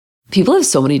People have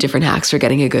so many different hacks for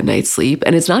getting a good night's sleep,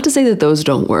 and it's not to say that those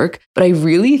don't work, but I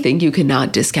really think you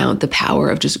cannot discount the power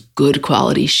of just good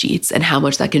quality sheets and how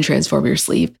much that can transform your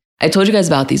sleep. I told you guys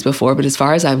about these before, but as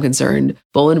far as I'm concerned,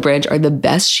 Boll and Branch are the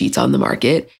best sheets on the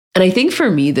market. And I think for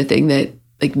me, the thing that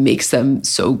makes them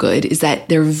so good is that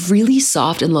they're really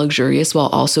soft and luxurious while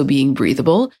also being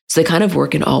breathable. So they kind of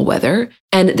work in all weather.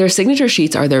 And their signature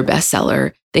sheets are their best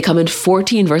seller. They come in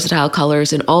 14 versatile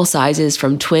colors in all sizes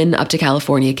from twin up to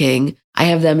California King. I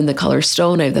have them in the color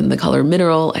stone. I have them in the color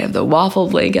mineral. I have the waffle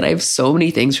blanket. I have so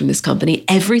many things from this company.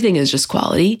 Everything is just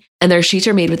quality. And their sheets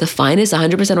are made with the finest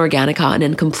 100% organic cotton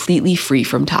and completely free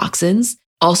from toxins.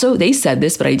 Also, they said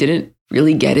this, but I didn't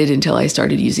really get it until I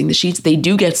started using the sheets. They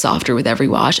do get softer with every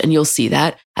wash, and you'll see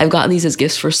that. I've gotten these as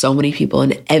gifts for so many people,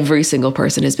 and every single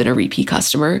person has been a repeat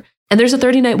customer. And there's a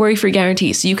 30-night worry-free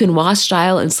guarantee, so you can wash,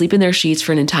 style, and sleep in their sheets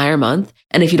for an entire month.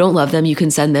 And if you don't love them, you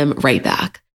can send them right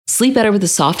back. Sleep better with the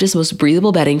softest, most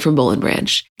breathable bedding from Boll and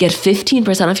Branch. Get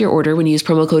 15% off your order when you use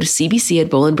promo code CBC at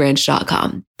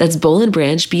bollandbranch.com. That's Boll and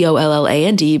Branch,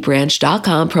 BOLLAND,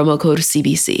 branch.com, promo code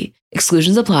CBC.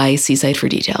 Exclusions apply. See site for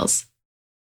details.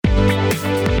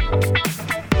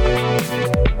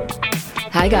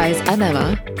 Hi guys, I'm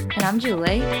Emma. And I'm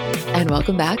Julie. And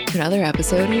welcome back to another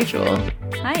episode. Hey, Jewel.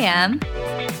 Hi, Em.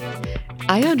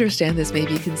 I understand this may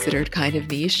be considered kind of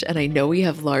niche, and I know we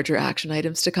have larger action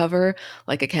items to cover,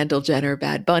 like a Kendall Jenner,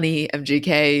 Bad Bunny,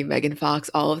 MGK, Megan Fox,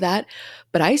 all of that.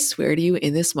 But I swear to you,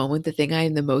 in this moment, the thing I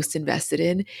am the most invested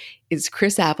in is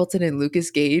Chris Appleton and Lukas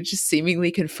Gage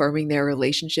seemingly confirming their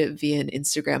relationship via an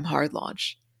Instagram hard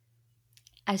launch.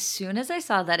 As soon as I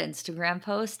saw that Instagram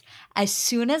post, as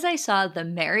soon as I saw the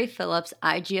Mary Phillips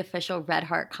IG official red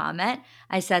heart comment,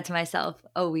 I said to myself,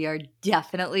 oh, we are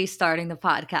definitely starting the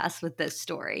podcast with this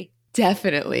story.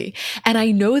 Definitely. And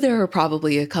I know there are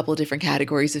probably a couple different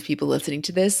categories of people listening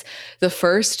to this. The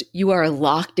first, you are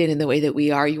locked in the way that we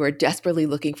are. You are desperately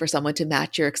looking for someone to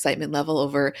match your excitement level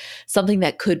over something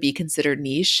that could be considered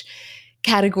niche.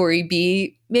 Category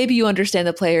B, maybe you understand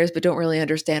the players but don't really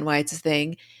understand why it's a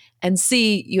thing. And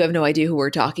C, you have no idea who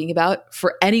we're talking about.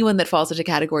 For anyone that falls into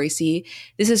category C,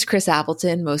 this is Chris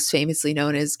Appleton, most famously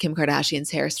known as Kim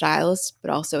Kardashian's hairstylist, but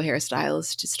also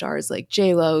hairstylist to stars like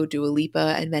J-Lo, Dua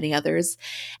Lipa, and many others.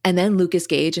 And then Lukas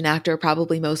Gage, an actor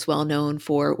probably most well known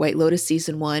for White Lotus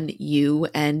Season 1, You,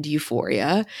 and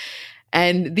Euphoria.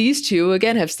 And these two,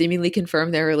 again, have seemingly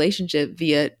confirmed their relationship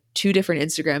via two different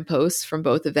Instagram posts from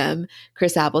both of them.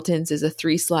 Chris Appleton's is a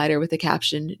 3-slider with the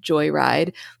caption,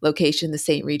 Joyride, location the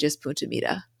St. Regis Punta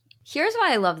Mita. Here's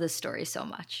why I love this story so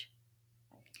much.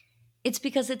 It's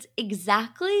because it's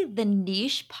exactly the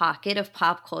niche pocket of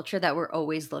pop culture that we're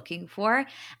always looking for.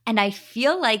 And I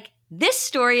feel like this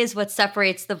story is what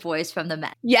separates the boys from the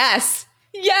men. Yes.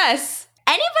 Yes.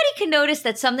 Anybody can notice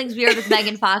that something's weird with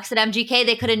Megan Fox at MGK.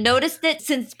 They could have noticed it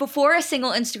since before a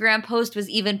single Instagram post was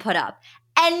even put up.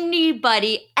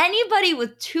 Anybody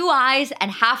with 2 eyes and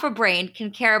half a brain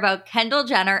can care about Kendall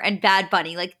Jenner and Bad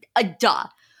Bunny, like a duh.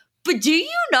 But do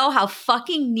you know how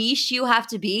fucking niche you have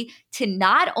to be to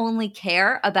not only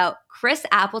care about Chris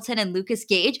Appleton and Lukas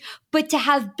Gage, but to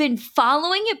have been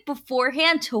following it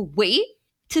beforehand to wait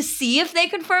to see if they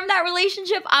confirm that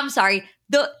relationship? I'm sorry,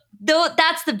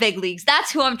 that's the big leagues.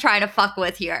 That's who I'm trying to fuck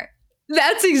with here.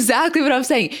 That's exactly what I'm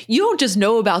saying. You don't just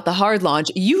know about the hard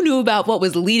launch. You knew about what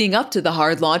was leading up to the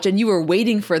hard launch, and you were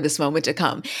waiting for this moment to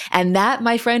come. And that,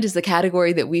 my friend, is the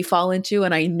category that we fall into.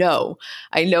 And I know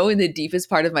in the deepest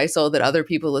part of my soul that other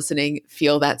people listening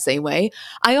feel that same way.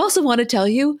 I also want to tell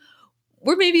you,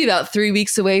 we're maybe about 3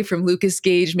 weeks away from Lukas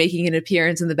Gage making an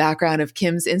appearance in the background of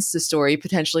Kim's Insta story,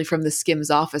 potentially from the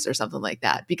Skims office or something like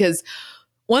that. Because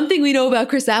one thing we know about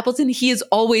Chris Appleton, he is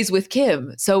always with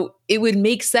Kim. So it would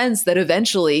make sense that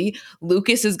eventually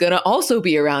Lukas is going to also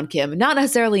be around Kim, not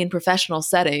necessarily in professional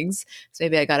settings. So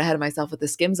maybe I got ahead of myself with the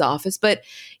Skims office, but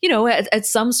at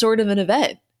some sort of an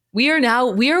event. We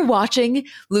are watching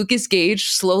Lukas Gage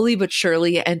slowly but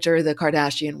surely enter the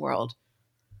Kardashian world.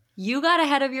 You got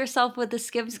ahead of yourself with the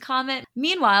Skims comment.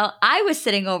 Meanwhile, I was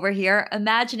sitting over here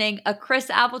imagining a Chris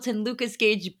Appleton, Lukas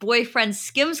Gage boyfriend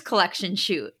Skims collection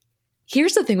shoot.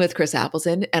 Here's the thing with Chris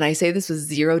Appleton, and I say this with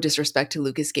zero disrespect to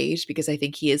Lukas Gage because I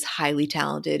think he is highly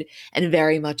talented and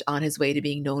very much on his way to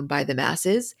being known by the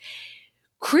masses.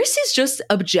 Chris is just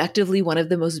objectively one of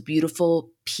the most beautiful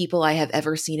people I have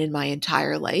ever seen in my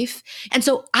entire life. And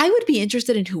so I would be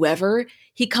interested in whoever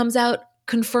he comes out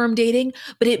confirmed dating,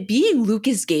 but it being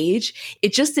Lukas Gage,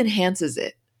 it just enhances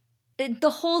it. The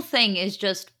whole thing is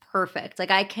just perfect.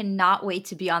 Like, I cannot wait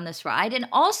to be on this ride. And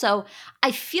also,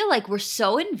 I feel like we're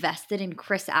so invested in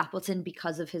Chris Appleton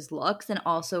because of his looks and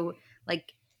also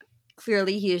like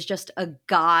clearly he is just a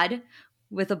god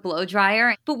with a blow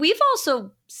dryer. But we've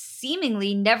also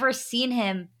seemingly never seen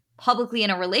him publicly in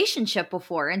a relationship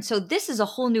before. And so this is a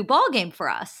whole new ballgame for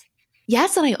us.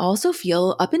 Yes, and I also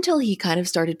feel up until he kind of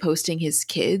started posting his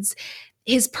kids,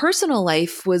 his personal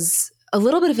life was a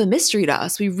little bit of a mystery to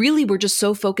us. We really were just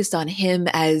so focused on him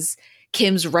as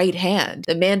Kim's right hand,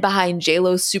 the man behind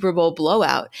J-Lo's Super Bowl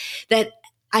blowout, that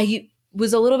I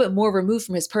was a little bit more removed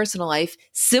from his personal life.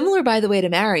 Similar, by the way, to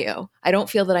Mario. I don't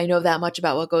feel that I know that much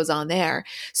about what goes on there.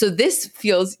 So this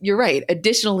feels, you're right,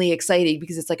 additionally exciting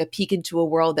because it's like a peek into a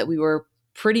world that we were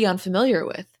pretty unfamiliar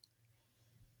with.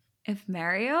 If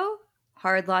Mario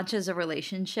hard launches a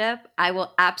relationship, I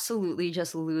will absolutely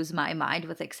just lose my mind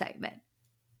with excitement.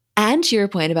 And to your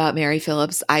point about Mary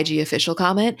Phillips' IG official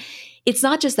comment, it's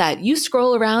not just that. You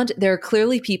scroll around, there are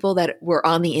clearly people that were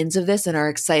on the ins of this and are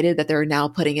excited that they're now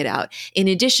putting it out, in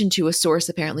addition to a source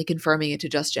apparently confirming it to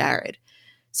Just Jared.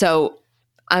 So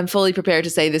I'm fully prepared to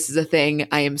say this is a thing.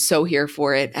 I am so here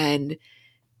for it. And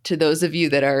to those of you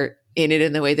that are in it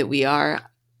in the way that we are,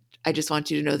 I just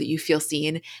want you to know that you feel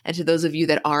seen. And to those of you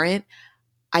that aren't,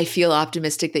 I feel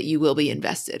optimistic that you will be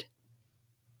invested.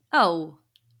 Oh,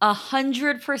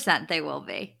 100% they will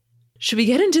be. Should we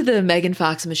get into the Megan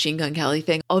Fox Machine Gun Kelly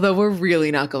thing? Although we're really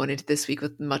not going into this week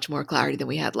with much more clarity than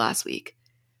we had last week.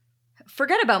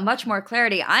 Forget about much more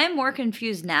clarity. I am more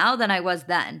confused now than I was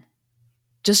then.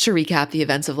 Just to recap the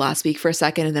events of last week for a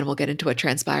second, and then we'll get into what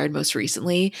transpired most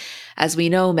recently. As we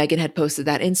know, Megan had posted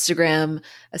that Instagram,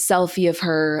 a selfie of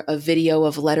her, a video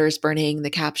of letters burning.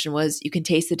 The caption was, "You can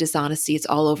taste the dishonesty, it's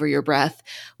all over your breath,"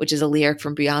 which is a lyric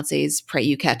from Beyonce's Pray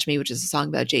You Catch Me, which is a song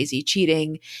about Jay-Z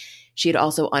cheating. She had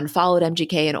also unfollowed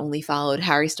MGK and only followed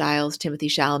Harry Styles, Timothée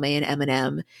Chalamet, and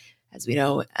Eminem. As we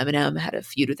know, Eminem had a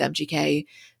feud with MGK.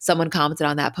 Someone commented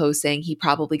on that post saying he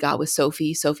probably got with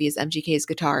Sophie. Sophie is MGK's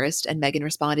guitarist. And Megan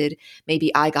responded,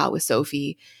 "Maybe I got with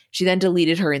Sophie." She then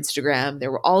deleted her Instagram. There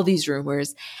were all these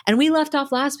rumors. And we left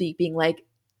off last week being like,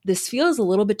 this feels a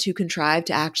little bit too contrived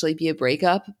to actually be a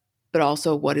breakup, but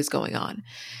also what is going on?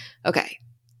 Okay.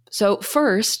 So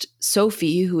first,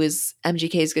 Sophie, who is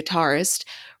MGK's guitarist,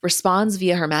 responds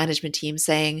via her management team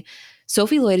saying,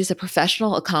 "Sophie Lloyd is a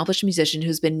professional, accomplished musician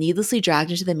who's been needlessly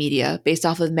dragged into the media based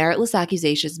off of meritless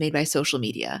accusations made by social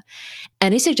media.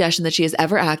 Any suggestion that she has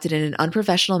ever acted in an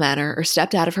unprofessional manner or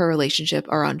stepped out of her relationship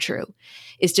are untrue.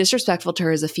 It's disrespectful to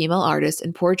her as a female artist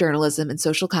and poor journalism and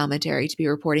social commentary to be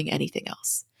reporting anything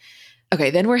else." Okay,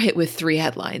 then we're hit with 3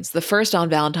 headlines. The first on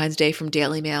Valentine's Day from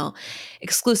Daily Mail.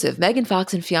 Exclusive, Megan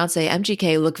Fox and fiancé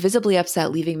MGK look visibly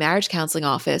upset leaving marriage counseling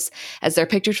office as they're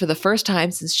pictured for the first time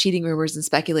since cheating rumors and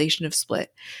speculation have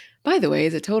split. By the way,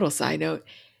 as a total side note,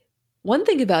 one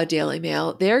thing about Daily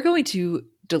Mail, they're going to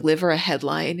deliver a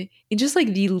headline in just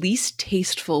like the least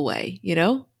tasteful way, you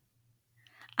know?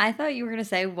 I thought you were going to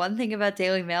say one thing about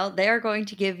Daily Mail. They are going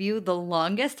to give you the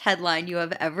longest headline you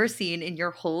have ever seen in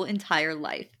your whole entire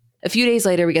life. A few days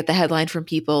later, we get the headline from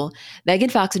People. Megan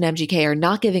Fox and MGK are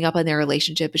not giving up on their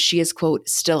relationship, but she is, quote,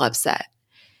 still upset.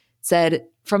 Said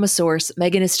from a source,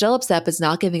 Megan is still upset but is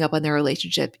not giving up on their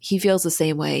relationship. He feels the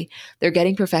same way. They're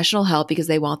getting professional help because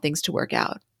they want things to work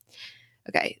out.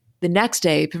 Okay. The next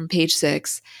day, from page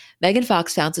 6, Megan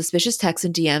Fox found suspicious texts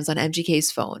and DMs on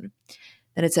MGK's phone.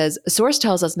 Then it says, a source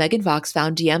tells us Megan Fox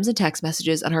found DMs and text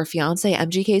messages on her fiancé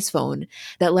MGK's phone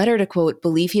that led her to, quote,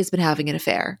 believe he has been having an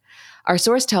affair. Our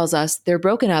source tells us they're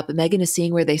broken up and Megan is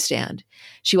seeing where they stand.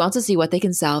 She wants to see what they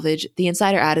can salvage. The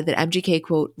insider added that MGK,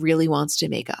 quote, really wants to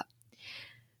make up.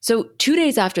 So 2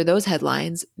 days after those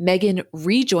headlines, Megan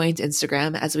rejoins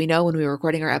Instagram. As we know, when we were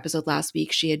recording our episode last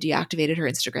week, she had deactivated her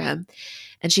Instagram.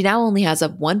 And she now only has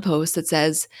up one post that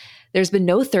says, there's been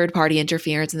no third-party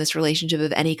interference in this relationship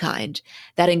of any kind.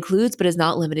 That includes, but is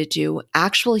not limited to,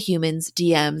 actual humans,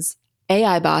 DMs,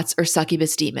 AI bots, or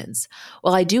succubus demons.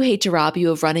 While I do hate to rob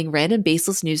you of running random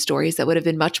baseless news stories that would have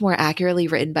been much more accurately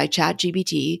written by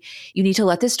ChatGPT, you need to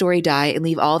let this story die and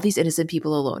leave all of these innocent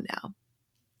people alone now.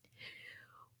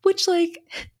 Which,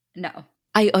 no.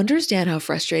 I understand how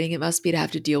frustrating it must be to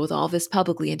have to deal with all this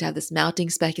publicly and to have this mounting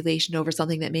speculation over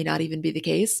something that may not even be the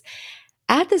case.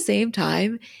 At the same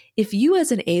time, if you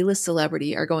as an A-list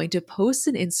celebrity are going to post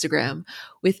an Instagram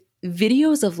with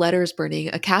videos of letters burning,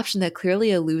 a caption that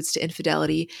clearly alludes to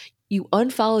infidelity, you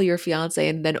unfollow your fiance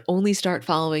and then only start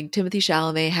following Timothée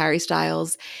Chalamet, Harry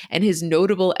Styles, and his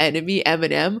notable enemy,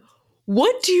 Eminem,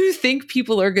 what do you think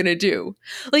people are going to do?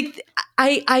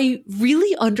 I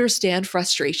really understand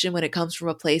frustration when it comes from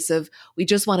a place of we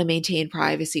just want to maintain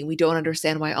privacy and we don't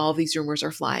understand why all of these rumors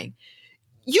are flying.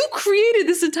 You created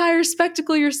this entire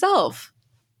spectacle yourself.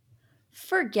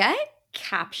 Forget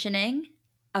captioning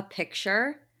a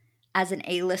picture. as an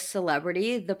A-list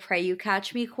celebrity, the pray you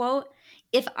catch me quote,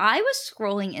 if I was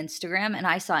scrolling Instagram and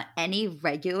I saw any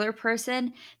regular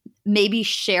person maybe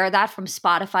share that from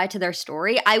Spotify to their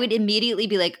story, I would immediately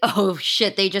be like, oh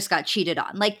shit, they just got cheated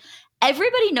on. Like,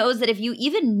 everybody knows that if you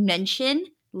even mention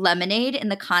lemonade in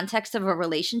the context of a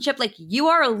relationship, like, you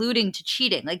are alluding to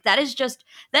cheating. Like, that is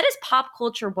pop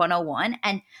culture 101.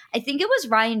 And I think it was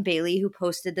Ryan Bailey who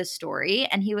posted this story,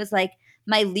 and he was like,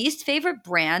 my least favorite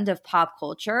brand of pop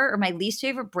culture, or my least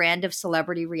favorite brand of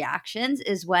celebrity reactions,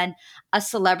 is when a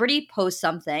celebrity posts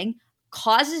something,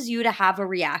 causes you to have a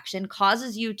reaction,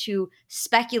 causes you to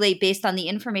speculate based on the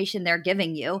information they're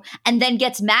giving you, and then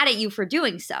gets mad at you for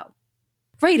doing so.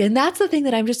 Right. And that's the thing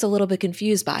that I'm just a little bit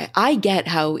confused by. I get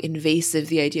how invasive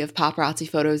the idea of paparazzi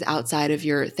photos outside of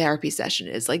your therapy session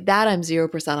is. Like, that I'm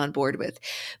 0% on board with.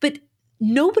 But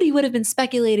nobody would have been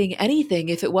speculating anything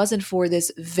if it wasn't for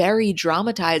this very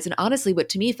dramatized and honestly what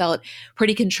to me felt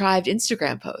pretty contrived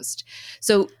Instagram post.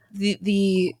 So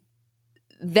the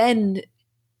then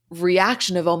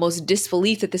reaction of almost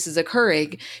disbelief that this is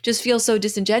occurring just feels so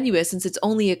disingenuous, since it's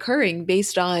only occurring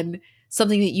based on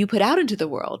something that you put out into the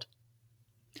world.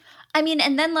 I mean,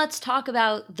 and then let's talk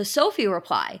about the Sophie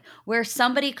reply, where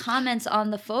somebody comments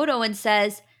on the photo and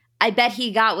says, I bet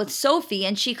he got with Sophie.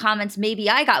 And she comments, maybe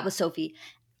I got with Sophie.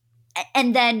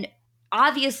 And then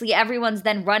obviously everyone's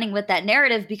then running with that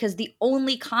narrative, because the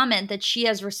only comment that she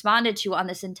has responded to on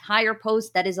this entire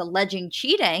post that is alleging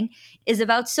cheating is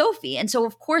about Sophie. And so,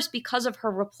 of course, because of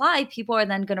her reply, people are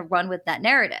then going to run with that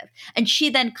narrative. And she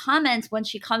then comments when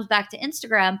she comes back to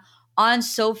Instagram on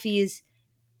Sophie's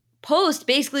post,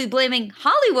 basically blaming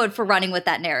Hollywood for running with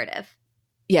that narrative.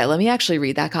 Yeah, let me actually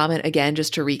read that comment again,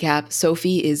 just to recap.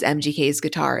 Sophie is MGK's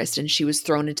guitarist, and she was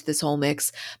thrown into this whole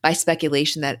mix by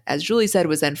speculation that, as Julie said,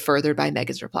 was then furthered by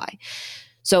Megan's reply.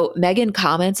 So Megan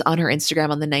comments on her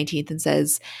Instagram on the 19th and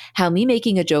says, how me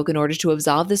making a joke in order to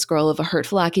absolve this girl of a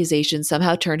hurtful accusation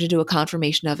somehow turned into a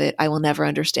confirmation of it, I will never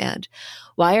understand.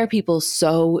 Why are people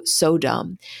so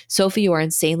dumb? Sophie, you are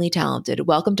insanely talented.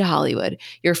 Welcome to Hollywood.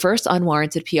 Your first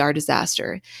unwarranted PR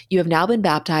disaster. You have now been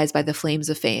baptized by the flames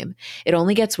of fame. It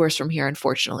only gets worse from here,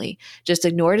 unfortunately. Just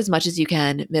ignore it as much as you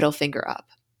can, middle finger up.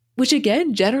 Which,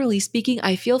 again, generally speaking,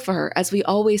 I feel for her. As we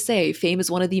always say, fame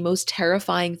is one of the most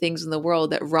terrifying things in the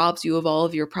world that robs you of all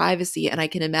of your privacy, and I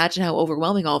can imagine how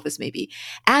overwhelming all of this may be.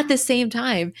 At the same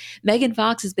time, Megan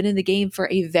Fox has been in the game for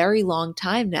a very long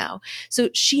time now. So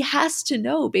she has to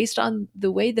know, based on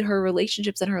the way that her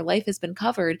relationships and her life has been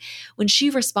covered, when she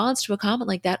responds to a comment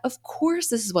like that, of course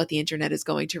this is what the internet is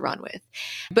going to run with.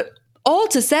 But all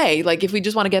to say, like, if we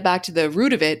just want to get back to the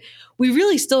root of it, we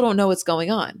really still don't know what's going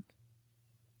on.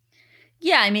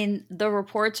 Yeah, I mean, the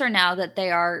reports are now that they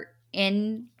are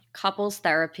in couples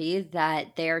therapy,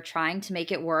 that they are trying to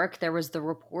make it work. There was the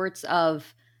reports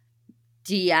of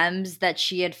DMs that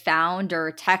she had found,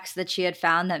 or texts that she had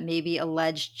found that maybe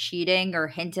alleged cheating or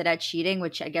hinted at cheating,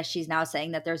 which I guess she's now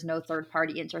saying that there's no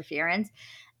third-party interference.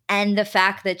 And the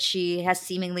fact that she has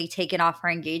seemingly taken off her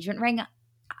engagement ring.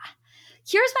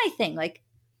 Here's my thing. Like,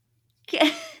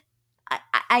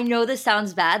 I know this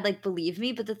sounds bad, like, believe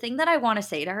me, but the thing that I want to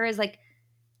say to her is, like,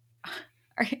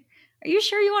 are you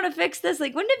sure you want to fix this?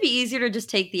 Like, wouldn't it be easier to just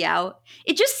take the out?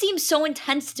 It just seems so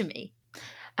intense to me.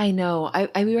 I know.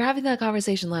 We were having that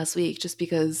conversation last week, just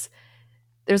because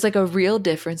there's like a real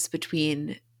difference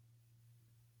between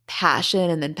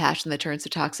passion and then passion that turns to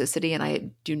toxicity. And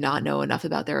I do not know enough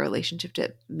about their relationship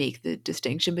to make the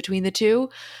distinction between the two.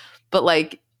 But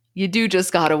like, you do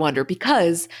just got to wonder,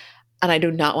 because, and I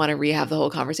do not want to rehab the whole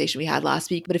conversation we had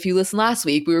last week, but if you listen last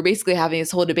week, we were basically having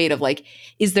this whole debate of like,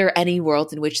 is there any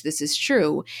world in which this is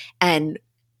true? And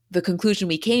the conclusion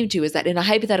we came to is that in a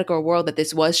hypothetical world that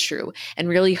this was true, and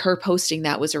really her posting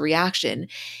that was a reaction,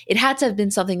 it had to have been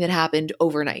something that happened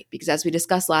overnight. Because as we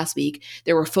discussed last week,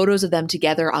 there were photos of them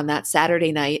together on that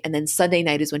Saturday night, and then Sunday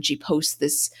night is when she posts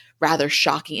this rather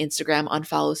shocking Instagram,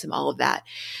 unfollows him, all of that.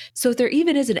 So if there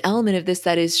even is an element of this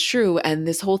that is true, and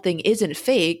this whole thing isn't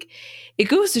fake, it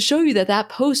goes to show you that that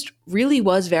post really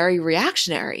was very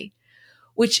reactionary,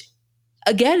 which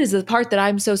again is the part that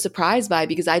I'm so surprised by,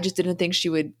 because I just didn't think she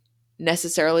would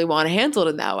necessarily want to handle it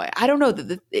in that way. I don't know.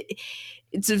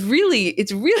 It's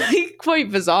really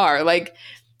quite bizarre. Like,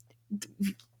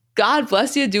 God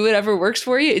bless you, do whatever works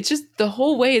for you. It's just the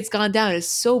whole way it's gone down is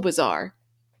so bizarre.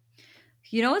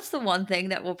 You know, it's the one thing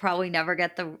that we'll probably never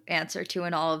get the answer to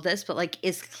in all of this, but like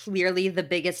is clearly the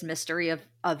biggest mystery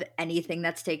of anything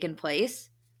that's taken place.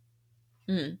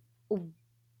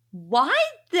 Why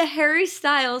the Harry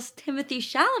Styles Timothy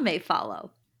Chalamet follow?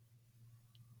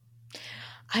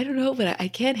 I don't know, but I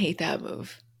can't hate that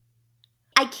move.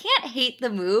 I can't hate the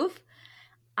move.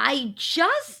 I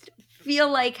just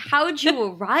feel like, how'd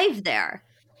you arrive there?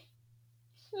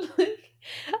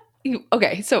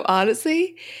 Okay, so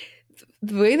honestly,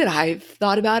 the way that I've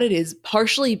thought about it is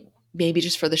partially maybe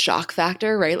just for the shock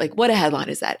factor, right? Like, what a headline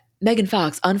is that? Megan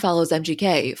Fox unfollows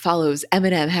MGK, follows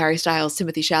Eminem, Harry Styles,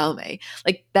 Timothy Chalamet.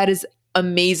 Like, that is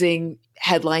amazing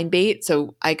headline bait.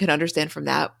 So I could understand from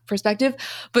that perspective.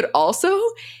 But also,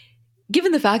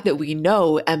 given the fact that we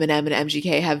know Eminem and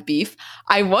MGK have beef,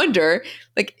 I wonder,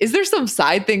 like, is there some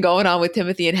side thing going on with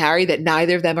Timothy and Harry that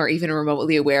neither of them are even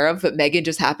remotely aware of, but Megan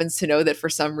just happens to know that for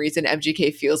some reason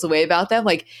MGK feels a way about them?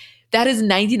 Like, that is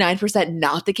 99%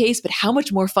 not the case, but how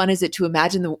much more fun is it to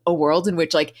imagine a world in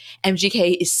which, like,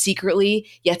 MGK is secretly,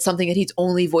 yet something that he's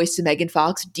only voiced to Megan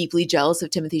Fox, deeply jealous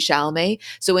of Timothy Chalamet.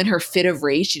 So in her fit of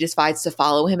rage, she decides to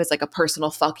follow him as like a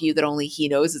personal fuck you that only he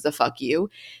knows is a fuck you.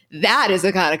 That is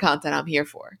the kind of content I'm here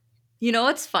for. You know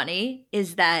what's funny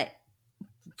is that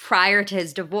prior to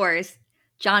his divorce,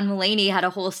 John Mulaney had a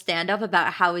whole stand-up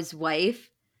about how his wife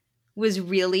was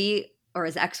really, or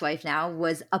his ex-wife now,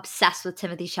 was obsessed with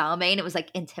Timothy Chalamet, and it was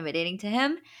like intimidating to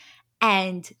him.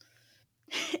 And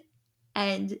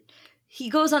he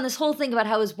goes on this whole thing about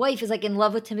how his wife is like in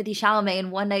love with Timothy Chalamet.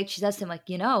 And one night she says to him, like,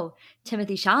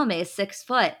 Timothy Chalamet is 6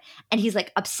 foot. And he's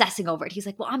like obsessing over it. He's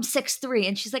like, well, I'm 6'3".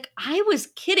 And she's like, I was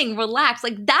kidding. Relax.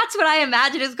 Like, that's what I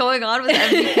imagine is going on with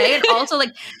MGK. And also,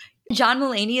 like, John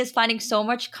Mulaney is finding so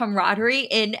much camaraderie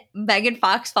in Megan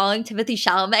Fox following Timothy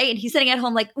Chalamet. And he's sitting at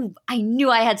home like, ooh, I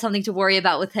knew I had something to worry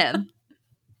about with him.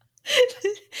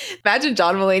 Imagine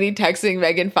John Mulaney texting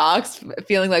Megan Fox,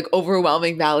 feeling like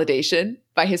overwhelming validation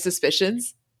by his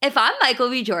suspicions. If I'm Michael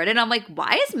B. Jordan, I'm like,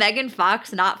 why is Megan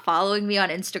Fox not following me on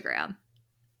Instagram?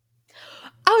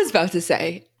 I was about to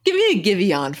say, give me a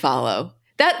Givey on follow.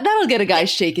 That'll get a guy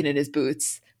shaking in his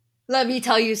boots. Let me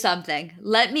tell you something.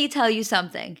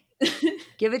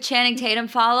 Give a Channing Tatum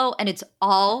follow and it's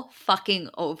all fucking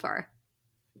over.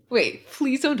 Wait,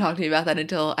 please don't talk to me about that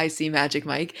until I see Magic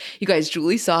Mike. You guys,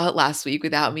 Julie saw it last week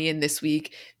without me, and this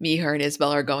week, me, her, and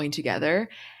Isabel are going together.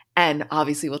 And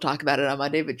obviously, we'll talk about it on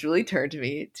Monday, but Julie turned to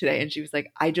me today and she was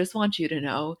like, I just want you to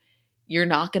know you're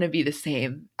not going to be the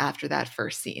same after that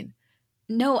first scene.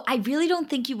 No, I really don't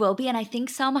think you will be. And I think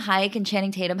Salma Hayek and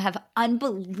Channing Tatum have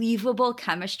unbelievable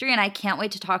chemistry. And I can't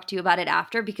wait to talk to you about it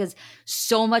after, because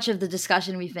so much of the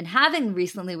discussion we've been having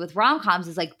recently with rom-coms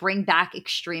is like bring back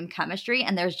extreme chemistry.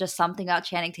 And there's just something about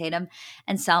Channing Tatum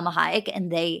and Salma Hayek,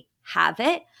 and they have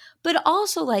it. But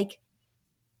also, like,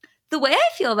 the way I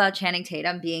feel about Channing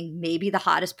Tatum being maybe the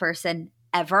hottest person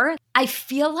ever, I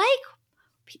feel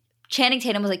like Channing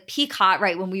Tatum was like peak hot,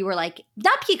 right? When we were like,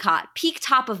 not peak hot, peak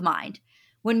top of mind.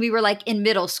 When we were like in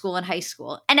middle school and high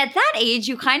school. And at that age,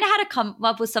 you kind of had to come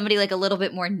up with somebody like a little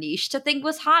bit more niche to think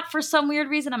was hot for some weird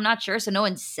reason. I'm not sure. So no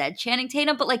one said Channing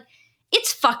Tatum, but like,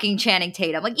 it's fucking Channing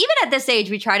Tatum. Like, even at this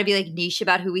age, we try to be like niche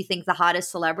about who we think the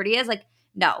hottest celebrity is. Like,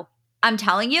 no, I'm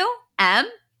telling you,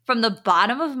 from the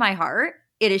bottom of my heart,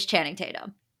 it is Channing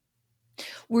Tatum.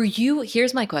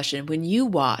 Here's my question. When you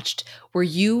watched, were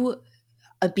you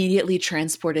immediately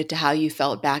transported to how you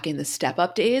felt back in the Step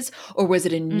Up days, or was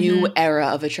it a new era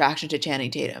of attraction to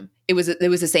Channing Tatum? It was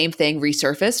the same thing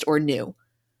resurfaced, or new?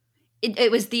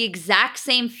 It was the exact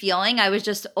same feeling. I was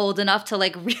just old enough to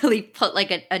like really put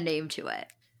like a name to it.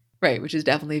 Right, which is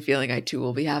definitely a feeling I too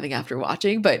will be having after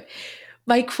watching. But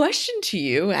my question to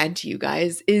you and to you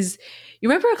guys is, you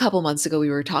remember a couple months ago we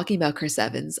were talking about Chris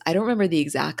Evans? I don't remember the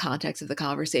exact context of the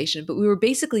conversation, but we were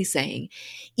basically saying,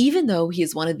 even though he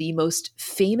is one of the most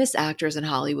famous actors in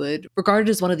Hollywood, regarded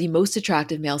as one of the most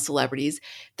attractive male celebrities,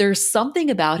 there's something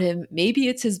about him, maybe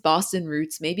it's his Boston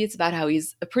roots, maybe it's about how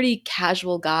he's a pretty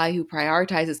casual guy who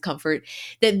prioritizes comfort,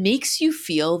 that makes you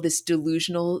feel this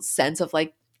delusional sense of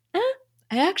like,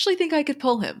 I actually think I could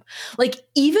pull him. Like,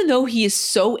 even though he is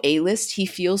so A-list, he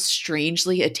feels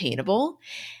strangely attainable.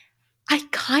 I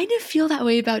kind of feel that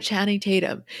way about Channing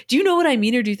Tatum. Do you know what I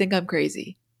mean, or do you think I'm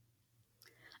crazy?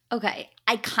 Okay,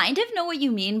 I kind of know what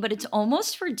you mean, but it's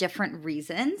almost for different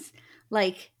reasons.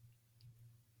 Like,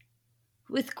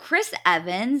 with Chris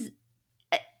Evans,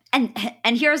 and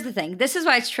here's the thing. This is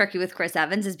why it's tricky with Chris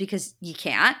Evans, is because you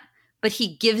can't. But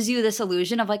he gives you this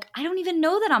illusion of like, I don't even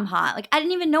know that I'm hot. Like, I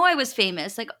didn't even know I was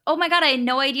famous. Like, oh my God, I had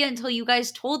no idea until you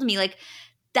guys told me. Like,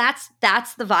 that's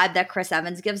the vibe that Chris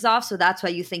Evans gives off. So that's why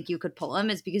you think you could pull him,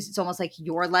 is because it's almost like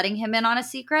you're letting him in on a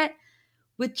secret.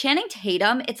 With Channing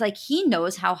Tatum, it's like he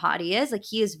knows how hot he is. Like,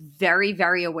 he is very,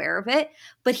 very aware of it.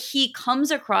 But he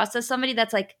comes across as somebody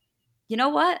that's like, you know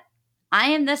what? I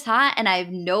am this hot and I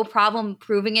have no problem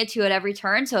proving it to you at every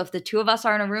turn. So if the two of us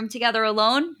are in a room together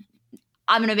alone,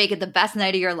 I'm going to make it the best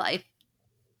night of your life.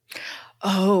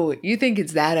 Oh, you think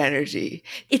it's that energy.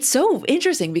 It's so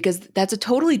interesting because that's a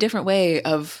totally different way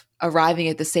of arriving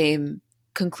at the same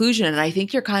conclusion. And I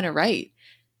think you're kind of right.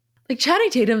 Like Channing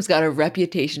Tatum's got a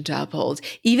reputation to uphold,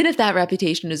 even if that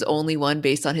reputation is only one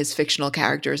based on his fictional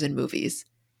characters in movies.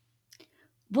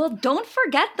 Well, don't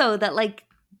forget though that like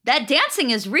that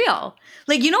dancing is real.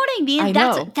 Like, you know what I mean? I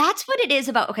know. That's what it is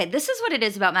about. Okay, this is what it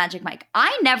is about Magic Mike.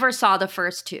 I never saw the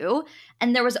first two,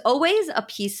 and there was always a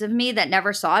piece of me that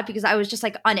never saw it because I was just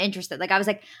like uninterested. Like I was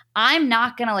like, I'm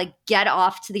not gonna like get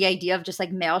off to the idea of just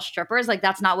like male strippers. Like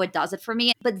that's not what does it for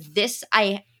me. But this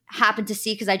I happened to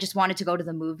see because I just wanted to go to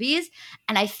the movies,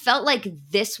 and I felt like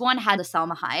this one had the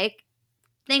Salma Hayek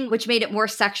thing, which made it more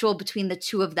sexual between the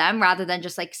two of them rather than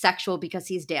just like sexual because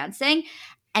he's dancing.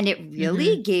 And it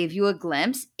really gave you a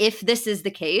glimpse, if this is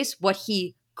the case, what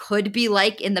he could be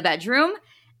like in the bedroom.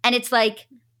 And it's like,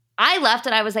 I left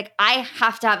and I was like, I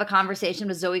have to have a conversation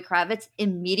with Zoe Kravitz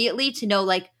immediately to know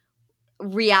like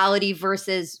reality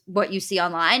versus what you see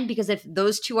online. Because if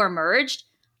those two are merged,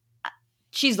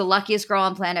 she's the luckiest girl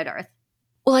on planet Earth.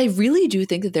 Well, I really do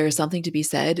think that there is something to be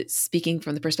said, speaking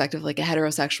from the perspective of like a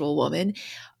heterosexual woman,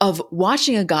 of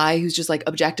watching a guy who's just like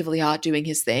objectively hot doing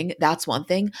his thing. That's one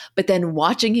thing. But then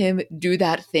watching him do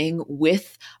that thing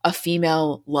with a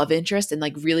female love interest and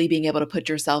like really being able to put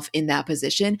yourself in that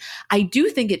position, I do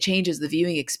think it changes the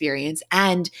viewing experience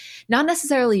and not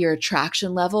necessarily your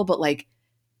attraction level, but like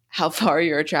how far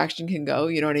your attraction can go.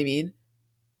 You know what I mean?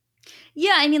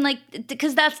 Yeah, I mean, like,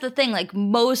 because that's the thing. Like,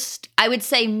 I would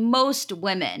say most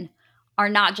women are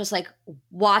not just like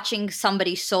watching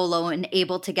somebody solo and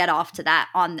able to get off to that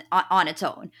on its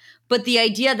own. But the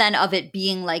idea then of it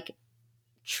being like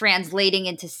translating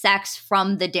into sex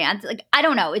from the dance, like, I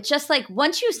don't know. It's just like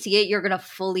once you see it, you're going to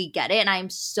fully get it. And I'm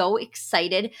so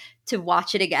excited to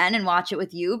watch it again and watch it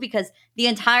with you because the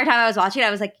entire time I was watching it,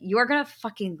 I was like, you are going to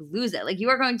fucking lose it. Like you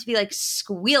are going to be like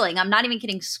squealing. I'm not even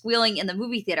kidding, squealing in the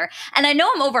movie theater. And I know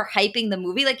I'm overhyping the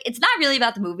movie. Like it's not really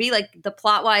about the movie. Like the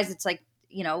plot wise, it's like,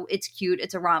 you know, it's cute.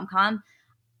 It's a rom-com.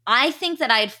 I think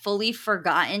that I had fully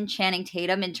forgotten Channing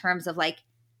Tatum in terms of like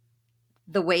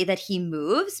the way that he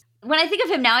moves. When I think of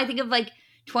him now, I think of like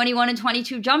 21 and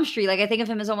 22 Jump Street. Like I think of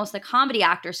him as almost a comedy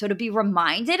actor. So to be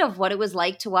reminded of what it was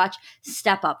like to watch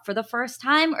Step Up for the first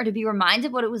time, or to be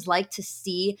reminded what it was like to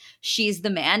see She's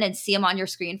the Man and see him on your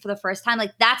screen for the first time,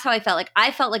 like that's how I felt. Like I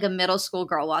felt like a middle school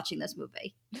girl watching this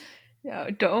movie.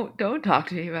 No, don't talk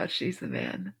to me about She's the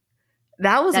Man.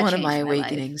 That was one of my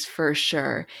awakenings for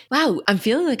sure. Wow, I'm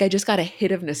feeling like I just got a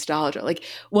hit of nostalgia. Like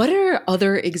what are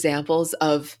other examples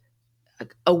of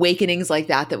awakenings like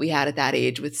that we had at that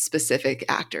age with specific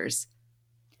actors?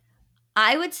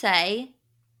 I would say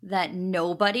that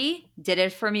nobody did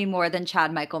it for me more than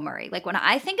Chad Michael Murray. Like when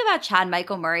I think about Chad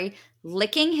Michael Murray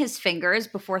licking his fingers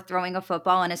before throwing a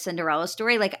football in a Cinderella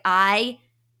Story, like I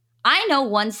know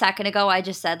 1 second ago I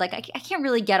just said like I can't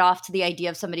really get off to the idea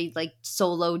of somebody like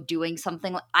solo doing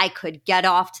something. I could get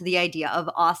off to the idea of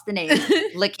Austin Ames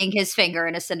licking his finger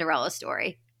in a Cinderella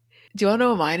Story. Do you want to know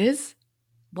what mine is?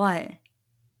 What?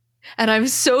 And I'm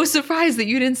so surprised that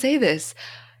you didn't say this.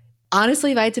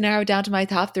 Honestly, if I had to narrow it down to my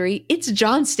top 3, it's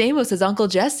John Stamos as Uncle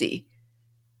Jesse.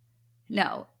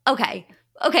 No. Okay.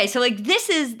 So like this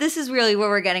is really where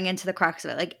we're getting into the crux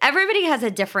of it. Like everybody has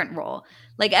a different role.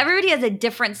 Like everybody has a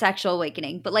different sexual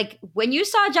awakening. But like when you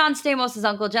saw John Stamos as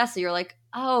Uncle Jesse, you're like,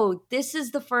 oh, this is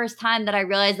the first time that I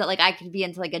realized that like I could be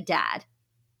into like a dad.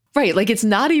 Right. Like it's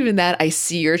not even that I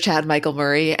see your Chad Michael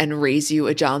Murray and raise you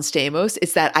a John Stamos.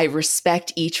 It's that I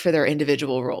respect each for their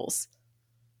individual roles.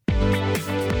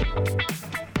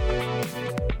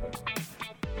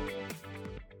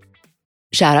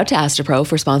 Shout out to Astapro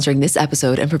for sponsoring this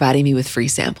episode and providing me with free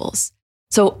samples.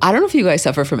 So I don't know if you guys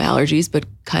suffer from allergies, but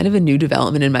kind of a new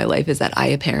development in my life is that I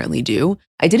apparently do.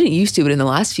 I didn't used to, but in the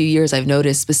last few years, I've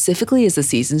noticed specifically as the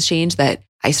seasons change that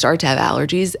I start to have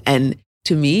allergies. And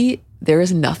to me, there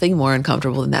is nothing more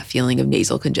uncomfortable than that feeling of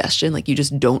nasal congestion. Like you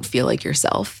just don't feel like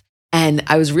yourself. And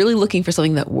I was really looking for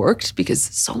something that worked because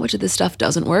so much of this stuff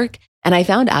doesn't work. And I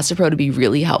found Astapro to be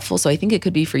really helpful. So I think it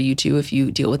could be for you too if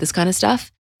you deal with this kind of stuff.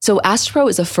 So Astapro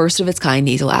is a first of its kind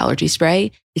nasal allergy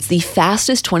spray. It's the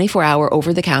fastest 24-hour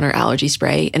over-the-counter allergy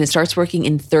spray, and it starts working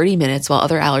in 30 minutes while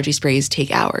other allergy sprays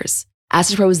take hours.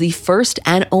 Astapro is the first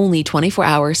and only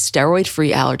 24-hour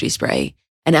steroid-free allergy spray.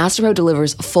 And Astapro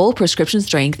delivers full prescription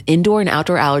strength indoor and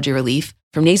outdoor allergy relief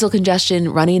from nasal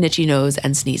congestion, runny and itchy nose,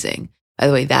 and sneezing. By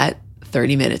the way, that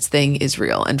 30 minutes thing is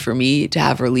real. And for me to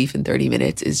have relief in 30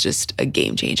 minutes is just a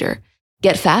game changer.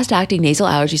 Get fast-acting nasal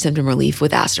allergy symptom relief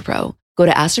with Astapro. Go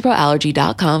to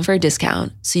astaproallergy.com for a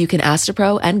discount so you can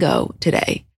Astapro and go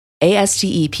today.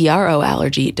 ASTEPRO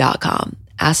allergy.com.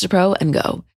 Astepro, and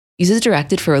go. Use as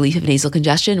directed for relief of nasal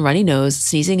congestion, runny nose,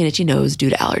 sneezing, and itchy nose due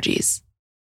to allergies.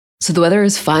 So the weather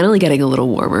is finally getting a little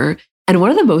warmer. And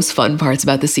one of the most fun parts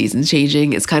about the seasons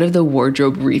changing is kind of the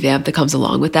wardrobe revamp that comes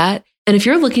along with that. And if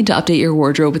you're looking to update your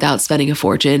wardrobe without spending a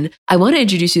fortune, I want to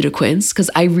introduce you to Quince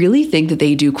because I really think that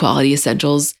they do quality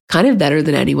essentials kind of better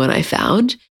than anyone I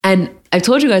found. And I've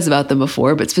told you guys about them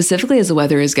before, but specifically as the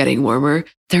weather is getting warmer,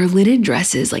 their linen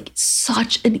dresses, like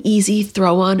such an easy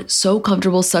throw on, so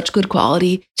comfortable, such good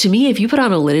quality. To me, if you put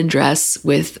on a linen dress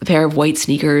with a pair of white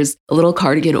sneakers, a little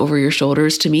cardigan over your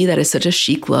shoulders, to me, that is such a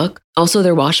chic look. Also,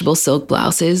 their washable silk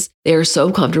blouses, they are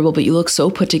so comfortable, but you look so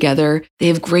put together. They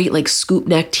have great like scoop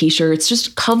neck t-shirts,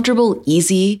 just comfortable,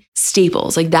 easy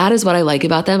staples. Like that is what I like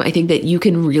about them. I think that you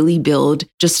can really build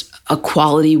just a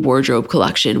quality wardrobe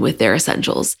collection with their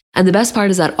essentials. And the best part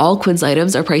is that all Quince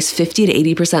items are priced 50 to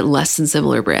 80% less than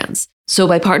similar brands. So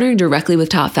by partnering directly with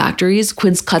top factories,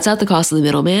 Quince cuts out the cost of the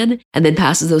middleman and then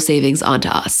passes those savings on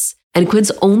to us. And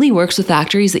Quince only works with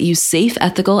factories that use safe,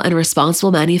 ethical, and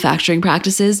responsible manufacturing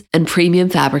practices and premium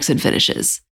fabrics and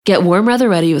finishes. Get warm weather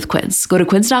ready with Quince. Go to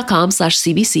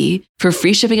quince.com/CBC for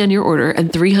free shipping on your order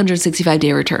and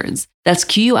 365-day returns. That's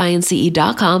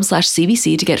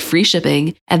QUINCE.com/CBC to get free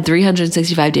shipping and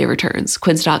 365-day returns.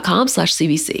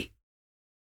 Quince.com/CBC.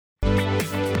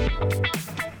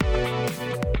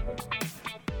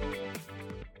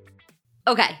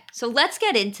 Okay, so let's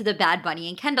get into the Bad Bunny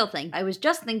and Kendall thing. I was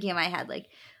just thinking in my head, like,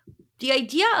 the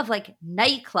idea of like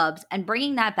nightclubs and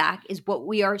bringing that back is what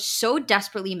we are so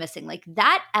desperately missing. Like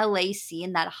that LA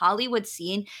scene, that Hollywood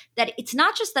scene, that it's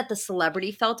not just that the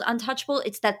celebrity felt untouchable,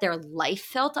 it's that their life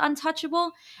felt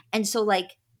untouchable. And so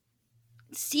like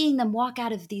seeing them walk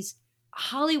out of these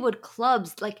Hollywood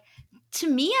clubs, like to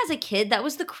me as a kid, that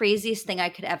was the craziest thing I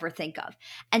could ever think of.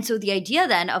 And so the idea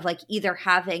then of like either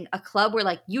having a club where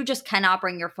like you just cannot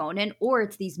bring your phone in, or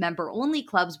it's these member only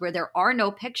clubs where there are no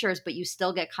pictures, but you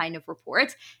still get kind of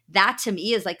reports. That to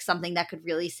me is like something that could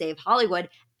really save Hollywood.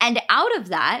 And out of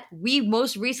that, we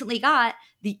most recently got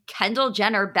the Kendall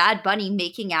Jenner Bad Bunny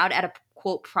making out at a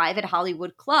quote private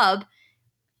Hollywood club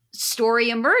story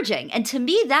emerging. And to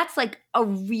me, that's like a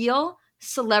real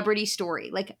celebrity story.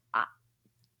 Like,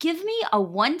 give me a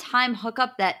one-time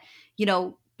hookup that, you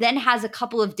know, then has a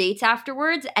couple of dates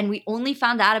afterwards and we only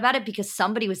found out about it because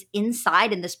somebody was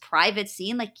inside in this private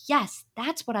scene. Like, yes,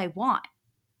 that's what I want.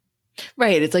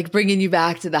 Right. It's like bringing you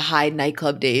back to the high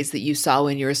nightclub days that you saw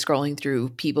when you were scrolling through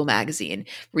People magazine,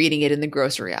 reading it in the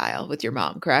grocery aisle with your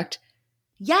mom, correct?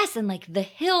 Yes, and like the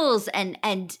hills and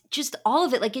just all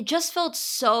of it. Like it just felt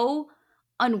so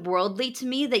unworldly to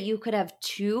me that you could have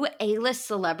two A-list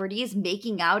celebrities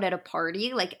making out at a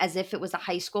party, like as if it was a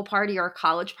high school party or a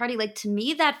college party. Like to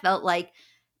me, that felt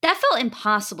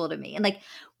impossible to me. And like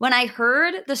when I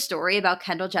heard the story about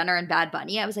Kendall Jenner and Bad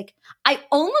Bunny, I was like, I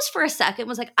almost for a second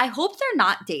was like, I hope they're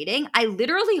not dating. I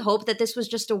literally hope that this was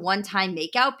just a one-time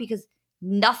makeout because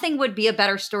nothing would be a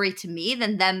better story to me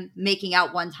than them making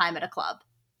out one time at a club.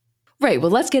 Right.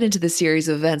 Well, let's get into the series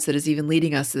of events that is even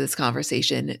leading us to this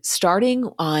conversation, starting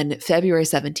on February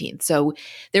 17th. So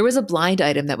there was a blind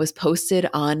item that was posted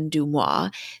on Dumois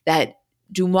that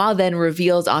Dumois then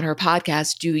revealed on her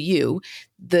podcast, Do You.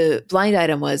 The blind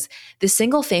item was, the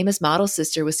single famous model's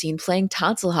sister was seen playing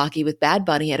tonsil hockey with Bad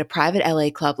Bunny at a private LA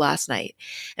club last night.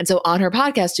 And so on her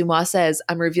podcast, Dumois says,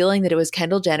 I'm revealing that it was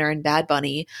Kendall Jenner and Bad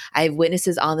Bunny. I have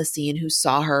witnesses on the scene who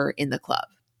saw her in the club.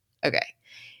 Okay.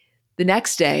 The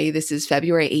next day, this is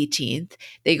February 18th,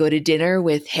 they go to dinner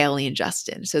with Haley and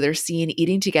Justin. So they're seen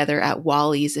eating together at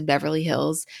Wally's in Beverly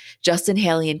Hills. Justin,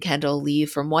 Haley, and Kendall leave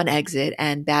from one exit,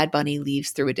 and Bad Bunny leaves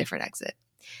through a different exit.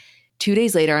 2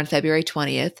 days later, on February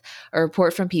 20th, a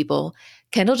report from People,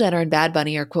 Kendall Jenner and Bad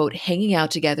Bunny are, quote, hanging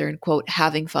out together and, quote,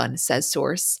 having fun, says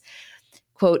source.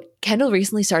 Quote, Kendall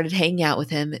recently started hanging out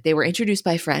with him. They were introduced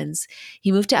by friends.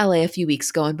 He moved to LA a few weeks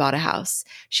ago and bought a house.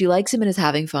 She likes him and is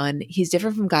having fun. He's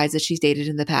different from guys that she's dated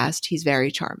in the past. He's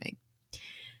very charming.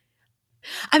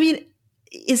 I mean,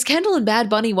 is Kendall and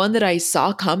Bad Bunny one that I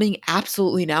saw coming?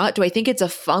 Absolutely not. Do I think it's a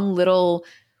fun little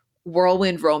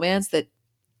whirlwind romance that,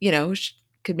 you know,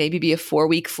 could maybe be a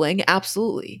 4-week fling?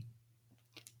 Absolutely.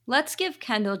 Let's give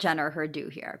Kendall Jenner her due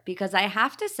here because I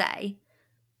have to say,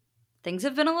 things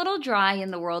have been a little dry in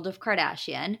the world of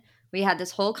Kardashian. We had this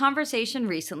whole conversation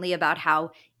recently about how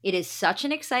it is such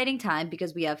an exciting time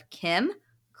because we have Kim,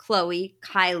 Khloe,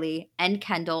 Kylie, and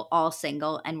Kendall all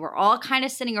single, and we're all kind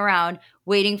of sitting around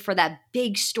waiting for that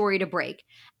big story to break.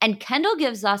 And Kendall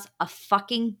gives us a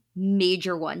fucking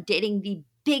major one, dating the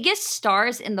biggest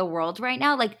stars in the world right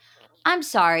now. Like, I'm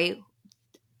sorry.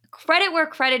 Credit where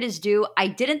credit is due. I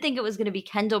didn't think it was going to be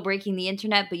Kendall breaking the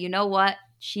internet, but you know what?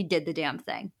 She did the damn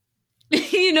thing.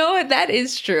 You know what? That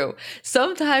is true.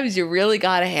 Sometimes you really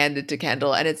got to hand it to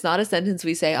Kendall. And it's not a sentence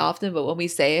we say often, but when we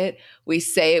say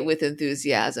it with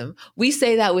enthusiasm. We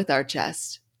say that with our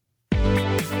chest.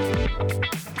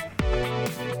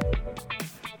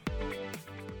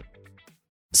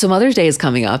 So Mother's Day is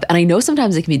coming up, and I know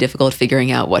sometimes it can be difficult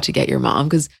figuring out what to get your mom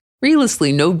because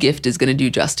realistically, no gift is going to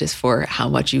do justice for how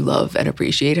much you love and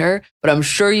appreciate her. But I'm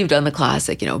sure you've done the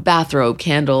classic, bathrobe,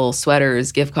 candle,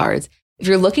 sweaters, gift cards. If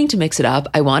you're looking to mix it up,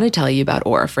 I want to tell you about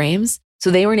Aura Frames.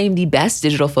 So they were named the best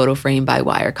digital photo frame by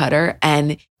Wirecutter.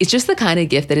 And it's just the kind of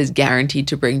gift that is guaranteed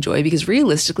to bring joy because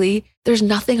realistically, there's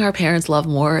nothing our parents love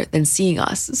more than seeing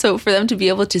us. So for them to be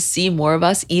able to see more of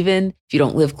us, even if you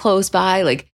don't live close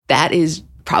by, that is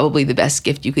probably the best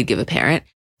gift you could give a parent.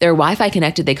 They're Wi-Fi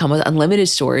connected. They come with unlimited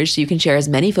storage, so you can share as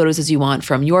many photos as you want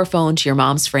from your phone to your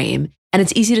mom's frame. And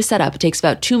it's easy to set up. It takes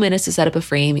about 2 minutes to set up a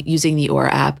frame using the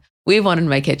Aura app. We have one in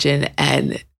my kitchen,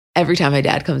 and every time my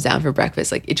dad comes down for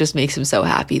breakfast, it just makes him so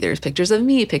happy. There's pictures of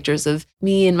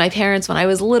me and my parents when I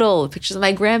was little, pictures of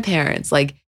my grandparents.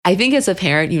 I think as a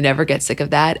parent, you never get sick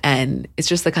of that. And it's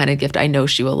just the kind of gift I know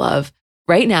she will love.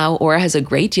 Right now, Aura has a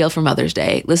great deal for Mother's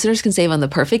Day. Listeners can save on the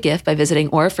perfect gift by visiting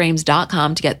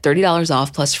auraframes.com to get $30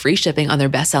 off plus free shipping on their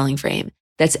best-selling frame.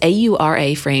 That's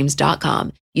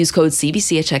auraframes.com. Use code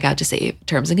CBC at checkout to save.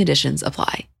 Terms and conditions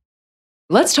apply.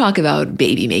 Let's talk about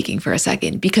baby making for a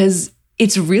second because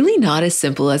it's really not as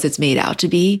simple as it's made out to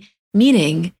be,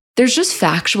 meaning there's just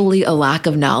factually a lack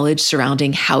of knowledge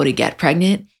surrounding how to get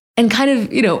pregnant. And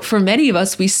kind of, for many of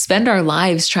us, we spend our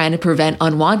lives trying to prevent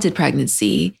unwanted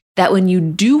pregnancy, that when you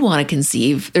do want to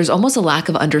conceive, there's almost a lack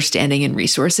of understanding and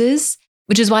resources,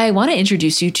 which is why I want to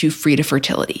introduce you to Frida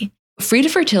Fertility. Frida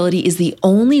Fertility is the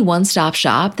only one-stop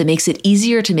shop that makes it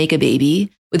easier to make a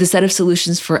baby with a set of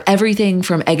solutions for everything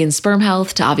from egg and sperm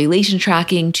health to ovulation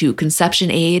tracking to conception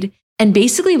aid. And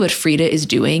basically what Frida is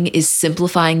doing is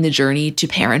simplifying the journey to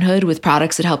parenthood with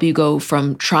products that help you go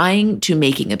from trying to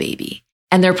making a baby.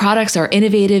 And their products are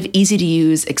innovative, easy to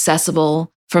use,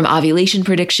 accessible, from ovulation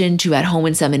prediction to at-home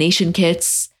insemination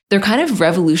kits. They're kind of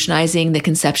revolutionizing the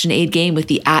conception aid game with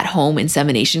the at-home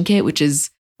insemination kit, which is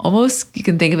almost, you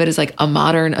can think of it as a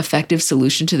modern, effective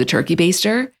solution to the turkey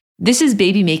baster. This is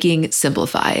baby making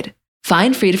simplified.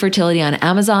 Find Frida Fertility on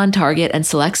Amazon, Target, and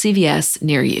select CVS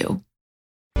near you.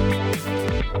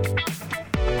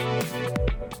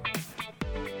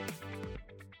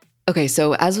 Okay,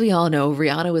 so as we all know,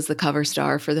 Rihanna was the cover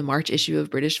star for the March issue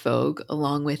of British Vogue,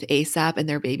 along with ASAP and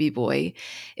their baby boy.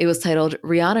 It was titled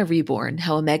Rihanna Reborn,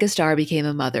 How a Megastar Became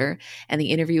a Mother, and the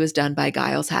interview was done by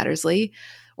Giles Hattersley.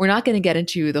 We're not going to get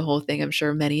into the whole thing. I'm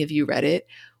sure many of you read it.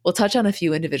 We'll touch on a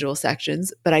few individual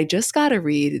sections, but I just got to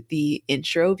read the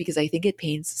intro because I think it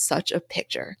paints such a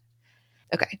picture.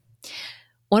 Okay.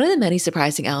 One of the many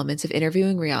surprising elements of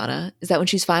interviewing Rihanna is that when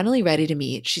she's finally ready to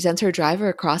meet, she sends her driver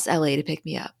across LA to pick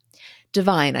me up.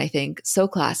 Divine, I think, so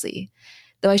classy.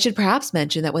 Though I should perhaps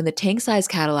mention that when the tank-sized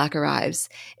Cadillac arrives,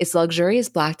 its luxurious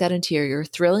blacked-out interior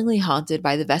thrillingly haunted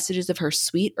by the vestiges of her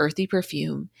sweet, earthy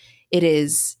perfume, it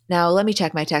is, now let me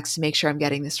check my text to make sure I'm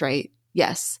getting this right.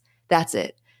 Yes, that's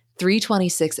it,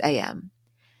 3:26 a.m.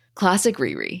 Classic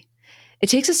Riri. It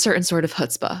takes a certain sort of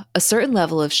chutzpah, a certain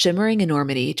level of shimmering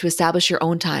enormity to establish your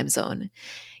own time zone.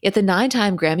 Yet the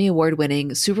 9-time Grammy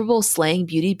Award-winning, Super Bowl-slaying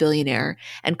beauty billionaire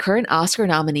and current Oscar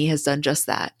nominee has done just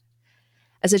that.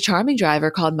 As a charming driver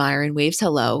called Myron waves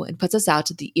hello and puts us out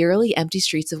to the eerily empty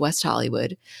streets of West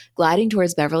Hollywood, gliding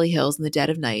towards Beverly Hills in the dead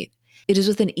of night, it is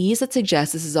with an ease that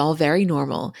suggests this is all very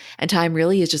normal and time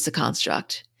really is just a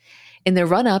construct. In the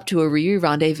run-up to a Riri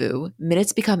rendezvous,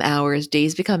 minutes become hours,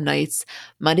 days become nights,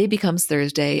 Monday becomes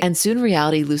Thursday, and soon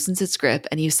reality loosens its grip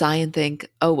and you sigh and think,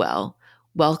 oh well,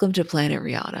 welcome to Planet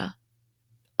Rihanna.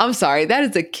 I'm sorry, that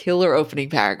is a killer opening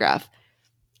paragraph.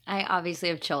 I obviously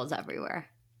have chills everywhere.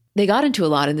 They got into a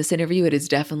lot in this interview. It is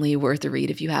definitely worth a read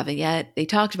if you haven't yet. They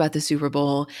talked about the Super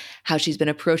Bowl, how she's been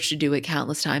approached to do it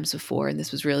countless times before, and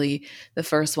this was really the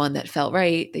first one that felt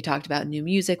right. They talked about new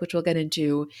music, which we'll get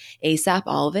into, ASAP,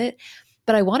 all of it.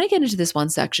 But I want to get into this one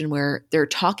section where they're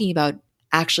talking about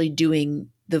actually doing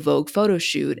the Vogue photo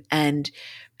shoot and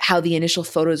how the initial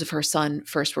photos of her son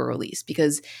first were released.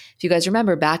 Because if you guys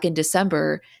remember, back in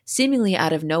December, seemingly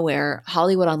out of nowhere,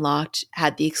 Hollywood Unlocked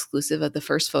had the exclusive of the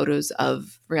first photos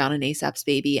of Rihanna and ASAP's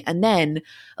baby. And then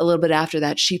a little bit after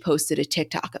that, she posted a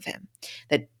TikTok of him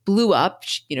that blew up.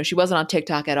 She wasn't on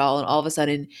TikTok at all. And all of a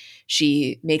sudden,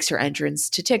 she makes her entrance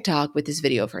to TikTok with this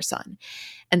video of her son.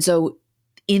 And so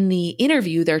in the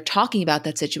interview, they're talking about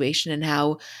that situation and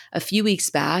how a few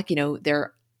weeks back,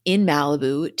 they're in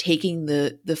Malibu taking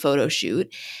the photo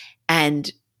shoot.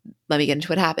 And let me get into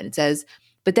what happened. It says,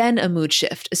 But then a mood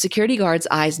shift. A security guard's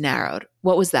eyes narrowed.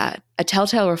 What was that? A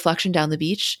telltale reflection down the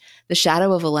beach? The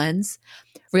shadow of a lens?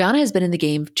 Rihanna has been in the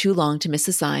game too long to miss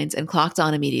the signs and clocked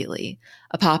on immediately.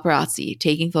 A paparazzi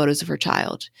taking photos of her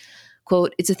child.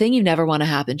 Quote, "It's a thing you never want to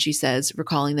happen," she says,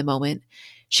 recalling the moment.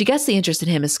 She gets the interest in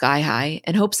him is sky high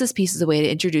and hopes this piece is a way to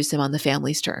introduce him on the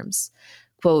family's terms.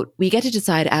 Quote, "We get to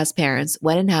decide as parents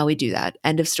when and how we do that.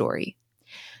 End of story."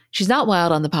 She's not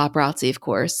wild on the paparazzi, of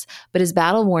course, but is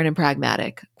battle-worn and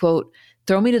pragmatic. Quote,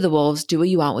 "Throw me to the wolves, do what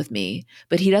you want with me,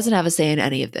 but he doesn't have a say in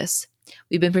any of this.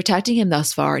 We've been protecting him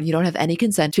thus far, and you don't have any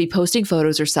consent to be posting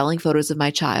photos or selling photos of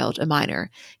my child, a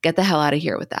minor. Get the hell out of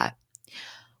here with that."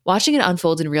 Watching it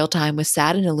unfold in real time was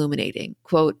sad and illuminating.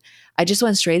 Quote, "I just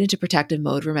went straight into protective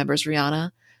mode," remembers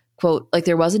Rihanna. Quote, "Like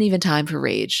there wasn't even time for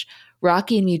rage.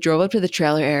 Rocky and me drove up to the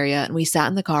trailer area and we sat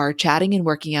in the car chatting and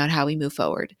working out how we move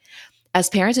forward. As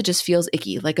parents, it just feels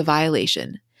icky, like a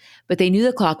violation. But they knew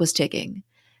the clock was ticking.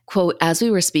 Quote, "As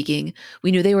we were speaking,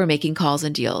 we knew they were making calls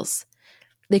and deals."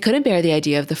 They couldn't bear the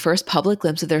idea of the first public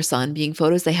glimpse of their son being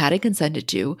photos they hadn't consented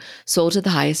to, sold to the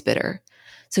highest bidder.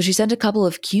 So she sent a couple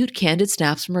of cute, candid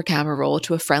snaps from her camera roll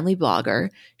to a friendly blogger.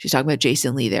 She's talking about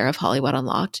Jason Lee there of Hollywood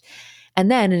Unlocked.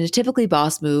 And then, in a typically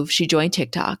boss move, she joined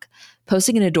TikTok,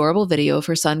 posting an adorable video of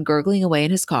her son gurgling away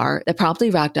in his car that promptly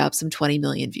racked up some 20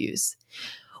 million views.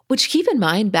 Which, keep in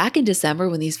mind, back in December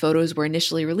when these photos were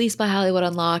initially released by Hollywood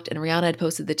Unlocked and Rihanna had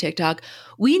posted the TikTok,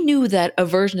 we knew that a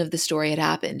version of the story had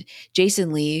happened.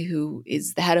 Jason Lee, who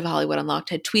is the head of Hollywood Unlocked,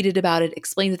 had tweeted about it,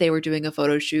 explained that they were doing a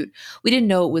photo shoot. We didn't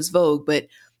know it was Vogue, but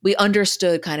we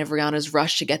understood kind of Rihanna's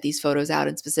rush to get these photos out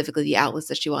and specifically the outlets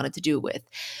that she wanted to do it with.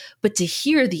 But to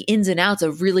hear the ins and outs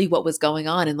of really what was going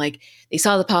on, and like they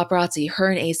saw the paparazzi, her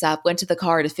and ASAP went to the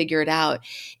car to figure it out,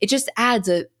 it just adds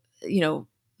a,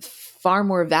 far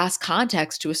more vast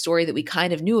context to a story that we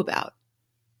kind of knew about.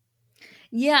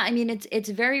 Yeah, I mean, it's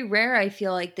very rare, I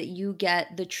feel like, that you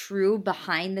get the true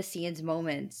behind the scenes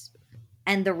moments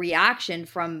and the reaction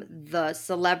from the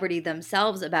celebrity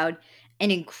themselves about an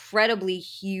incredibly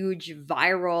huge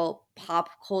viral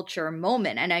pop culture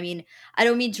moment. And I mean, I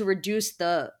don't mean to reduce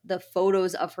the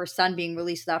photos of her son being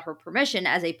released without her permission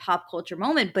as a pop culture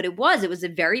moment, but it was a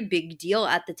very big deal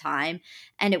at the time.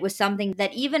 And it was something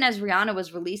that even as Rihanna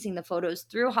was releasing the photos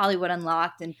through Hollywood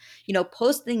Unlocked and,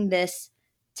 posting this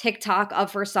TikTok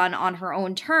of her son on her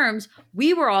own terms,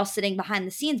 we were all sitting behind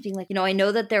the scenes being like, I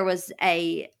know that there was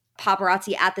a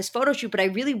paparazzi at this photo shoot, but I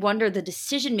really wonder the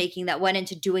decision making that went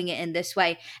into doing it in this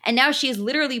way. And now she is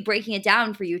literally breaking it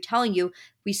down for you, telling you,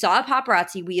 we saw a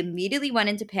paparazzi, we immediately went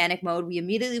into panic mode, we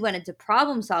immediately went into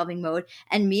problem solving mode,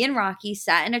 and me and Rocky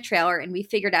sat in a trailer and we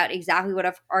figured out exactly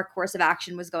what our course of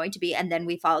action was going to be, and then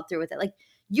we followed through with it. Like,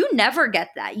 you never get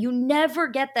that. You never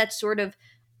get that sort of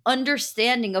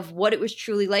understanding of what it was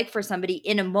truly like for somebody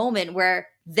in a moment where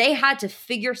they had to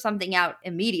figure something out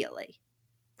immediately.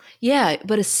 Yeah,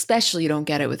 but especially you don't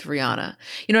get it with Rihanna.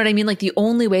 You know what I mean? Like the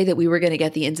only way that we were going to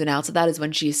get the ins and outs of that is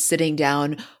when she's sitting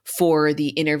down for the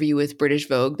interview with British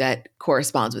Vogue that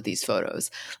corresponds with these photos.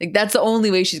 Like that's the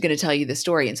only way she's going to tell you the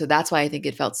story. And so that's why I think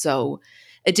it felt so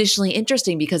additionally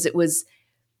interesting, because it was,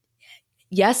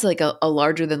 yes, like a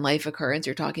larger than life occurrence.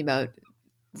 You're talking about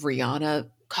Rihanna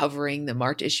covering the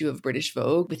March issue of British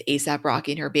Vogue with ASAP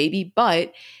Rocky and her baby,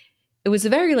 but it was a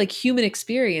very like human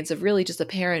experience of really just a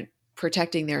parent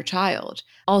protecting their child.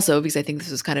 Also, because I think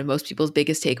this was kind of most people's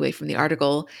biggest takeaway from the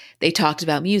article, they talked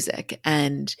about music.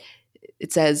 And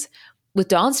it says, with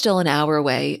Dawn still an hour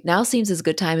away, now seems as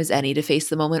good time as any to face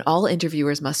the moment all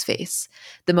interviewers must face.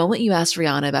 The moment you asked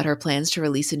Rihanna about her plans to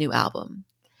release a new album.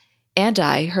 And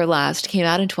I, her last, came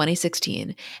out in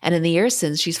 2016, and in the years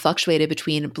since, she's fluctuated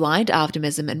between blind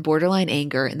optimism and borderline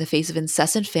anger in the face of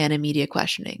incessant fan and media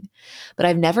questioning. But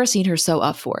I've never seen her so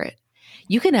up for it.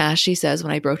 You can ask, she says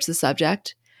when I broach the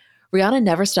subject. Rihanna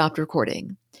never stopped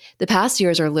recording. The past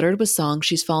years are littered with songs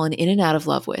she's fallen in and out of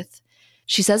love with.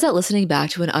 She says that listening back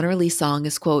to an unreleased song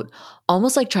is, quote,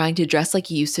 almost like trying to dress like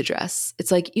you used to dress.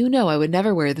 It's like, I would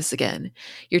never wear this again.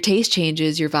 Your taste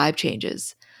changes, your vibe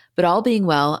changes. But all being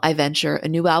well, I venture, a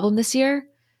new album this year?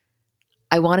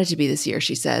 I want it to be this year,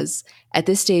 she says, at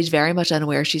this stage very much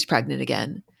unaware she's pregnant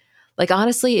again. Like,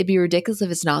 honestly, it'd be ridiculous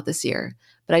if it's not this year.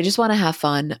 But I just want to have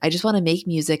fun. I just want to make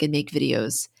music and make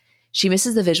videos. She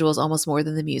misses the visuals almost more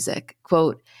than the music.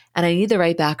 Quote, and I need the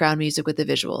right background music with the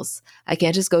visuals. I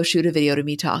can't just go shoot a video to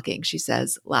me talking, she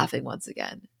says, laughing once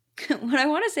again. What I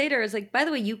want to say to her is like, by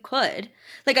the way, you could.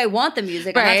 Like, I want the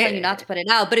music. I'm not telling you not to put it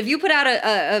out. But if you put out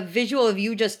a visual of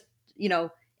you just,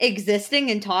 existing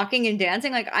and talking and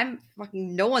dancing, like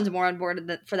no one's more on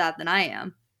board for that than I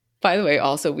am. By the way,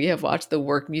 also, we have watched the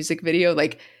Work music video,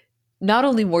 like not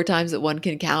only more times that one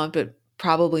can count, but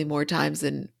probably more times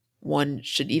than one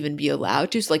should even be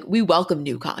allowed to. So like we welcome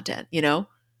new content, you know?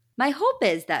 My hope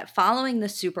is that following the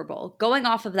Super Bowl, going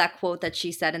off of that quote that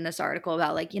she said in this article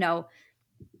about like, you know,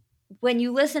 when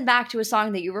you listen back to a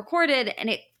song that you recorded and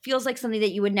it feels like something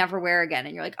that you would never wear again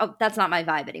and you're like, oh, that's not my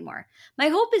vibe anymore. My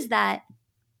hope is that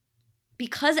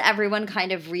because everyone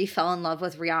kind of fell in love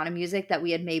with Rihanna music that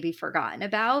we had maybe forgotten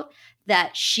about,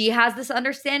 that she has this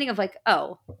understanding of like,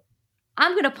 oh,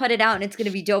 I'm going to put it out and it's going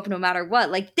to be dope no matter what.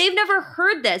 Like, they've never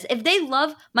heard this. If they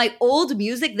love my old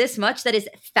music this much that is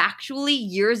factually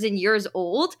years and years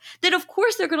old, then of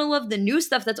course they're going to love the new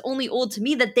stuff that's only old to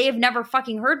me that they've never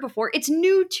fucking heard before. It's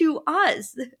new to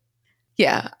us.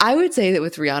 Yeah, I would say that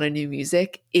with Rihanna new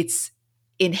music, it's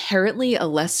inherently a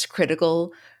less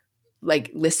critical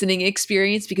like listening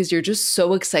experience because you're just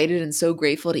so excited and so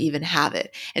grateful to even have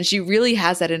it. And she really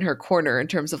has that in her corner in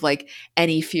terms of like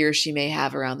any fear she may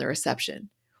have around the reception.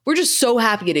 We're just so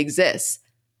happy it exists.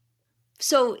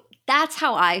 So that's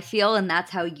how I feel and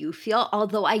that's how you feel.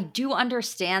 Although I do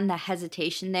understand the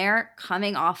hesitation there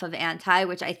coming off of Anti,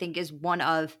 which I think is one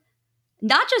of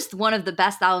not just one of the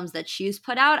best albums that she's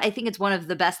put out. I think it's one of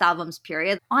the best albums,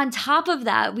 period. On top of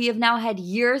that, we have now had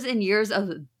years and years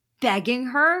of begging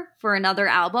her for another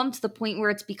album to the point where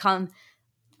it's become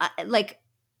like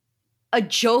a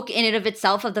joke in and of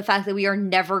itself of the fact that we are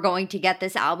never going to get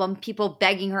this album, people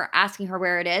begging her, asking her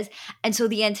where it is. And so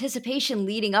the anticipation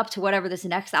leading up to whatever this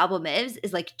next album is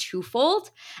like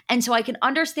twofold. And so I can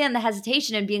understand the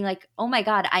hesitation and being like, oh my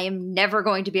God, I am never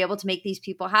going to be able to make these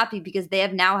people happy because they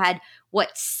have now had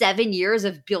 7 years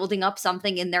of building up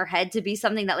something in their head to be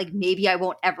something that like maybe I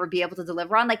won't ever be able to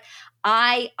deliver on. Like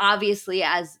I obviously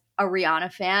as a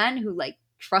Rihanna fan who like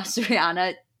trusts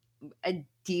Rihanna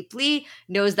deeply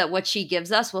knows that what she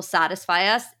gives us will satisfy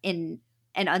us in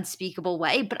an unspeakable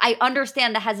way. But I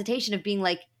understand the hesitation of being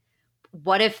like,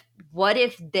 what if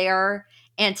their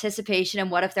anticipation and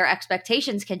what if their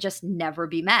expectations can just never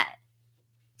be met?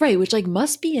 Right, which like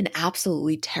must be an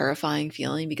absolutely terrifying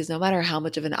feeling because no matter how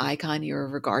much of an icon you're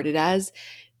regarded as,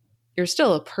 you're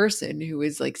still a person who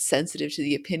is like sensitive to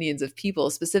the opinions of people,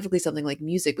 specifically something like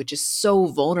music, which is so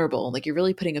vulnerable. Like you're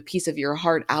really putting a piece of your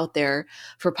heart out there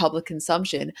for public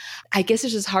consumption. I guess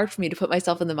it's just hard for me to put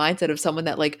myself in the mindset of someone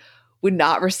that like would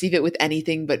not receive it with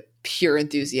anything but pure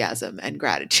enthusiasm and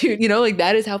gratitude. You know, like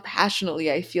that is how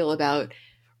passionately I feel about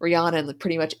Rihanna and like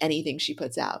pretty much anything she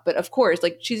puts out. But of course,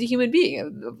 like she's a human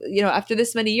being, you know, after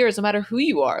this many years, no matter who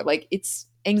you are, like it's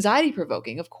anxiety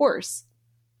provoking, of course.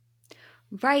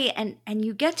 Right. And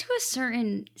you get to a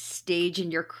certain stage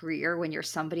in your career when you're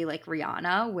somebody like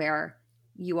Rihanna, where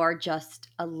you are just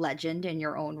a legend in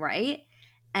your own right.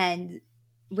 And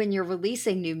when you're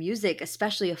releasing new music,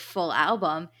 especially a full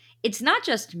album, it's not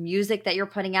just music that you're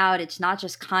putting out. It's not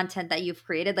just content that you've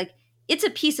created. Like it's a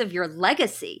piece of your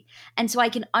legacy. And so I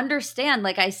can understand,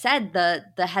 like I said,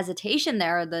 the hesitation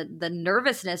there, the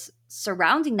nervousness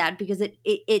surrounding that, because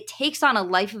it takes on a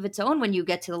life of its own when you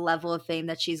get to the level of fame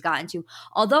that she's gotten to.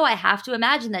 Although I have to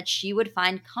imagine that she would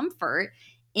find comfort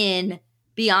in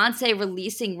Beyonce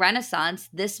releasing Renaissance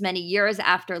this many years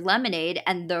after Lemonade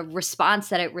and the response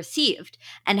that it received,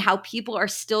 and how people are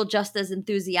still just as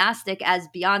enthusiastic as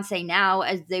Beyonce now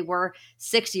as they were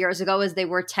 6 years ago, as they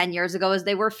were 10 years ago, as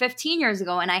they were 15 years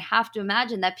ago. And I have to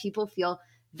imagine that people feel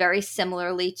very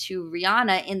similarly to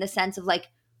Rihanna in the sense of like,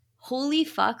 holy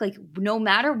fuck, like no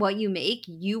matter what you make,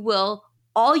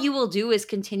 all you will do is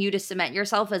continue to cement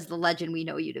yourself as the legend we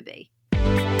know you to be.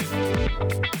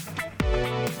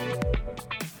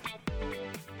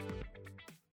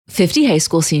 50 high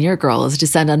school senior girls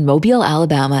descend on Mobile,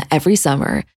 Alabama every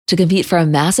summer to compete for a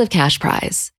massive cash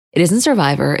prize. It isn't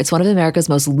Survivor, it's one of America's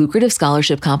most lucrative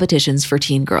scholarship competitions for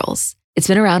teen girls. It's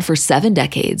been around for 7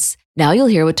 decades. Now you'll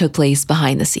hear what took place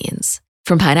behind the scenes.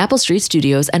 From Pineapple Street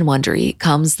Studios and Wondery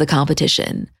comes The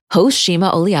Competition. Host Shima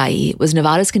Oliai was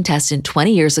Nevada's contestant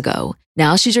 20 years ago.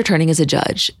 Now she's returning as a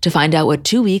judge to find out what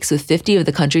 2 weeks with 50 of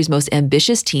the country's most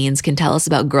ambitious teens can tell us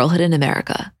about girlhood in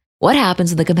America. What happens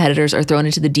when the competitors are thrown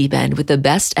into the deep end with the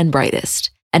best and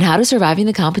brightest? And how does surviving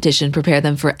the competition prepare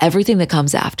them for everything that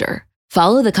comes after?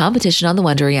 Follow The Competition on the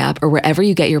Wondery app or wherever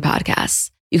you get your podcasts.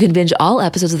 You can binge all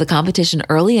episodes of The Competition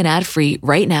early and ad-free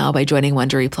right now by joining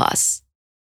Wondery Plus.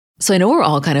 So I know we're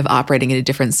all kind of operating at a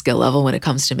different skill level when it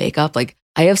comes to makeup. Like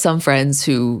I have some friends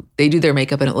who they do their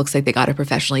makeup and it looks like they got it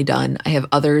professionally done. I have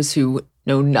others who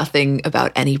know nothing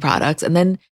about any products. And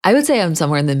then I would say I'm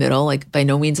somewhere in the middle. Like by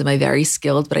no means am I very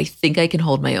skilled, but I think I can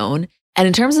hold my own. And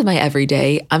in terms of my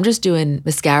everyday, I'm just doing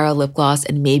mascara, lip gloss,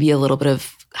 and maybe a little bit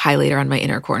of highlighter on my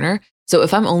inner corner. So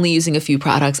if I'm only using a few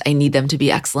products, I need them to be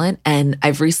excellent. And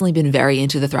I've recently been very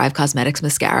into the Thrive Cosmetics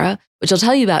mascara, which I'll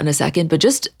tell you about in a second. But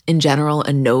just in general,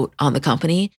 a note on the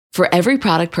company. For every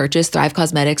product purchase, Thrive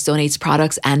Cosmetics donates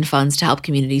products and funds to help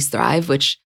communities thrive,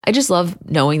 which I just love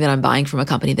knowing that I'm buying from a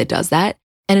company that does that.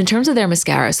 And in terms of their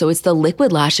mascara, so it's the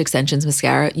Liquid Lash Extensions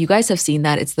mascara. You guys have seen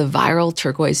that. It's the viral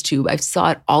turquoise tube. I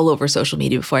saw it all over social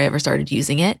media before I ever started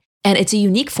using it. And it's a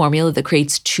unique formula that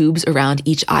creates tubes around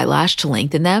each eyelash to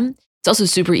lengthen them. It's also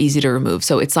super easy to remove.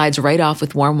 So it slides right off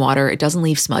with warm water. It doesn't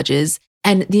leave smudges.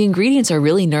 And the ingredients are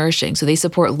really nourishing. So they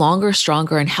support longer,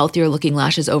 stronger, and healthier looking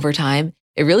lashes over time.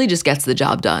 It really just gets the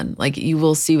job done. Like, you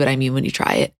will see what I mean when you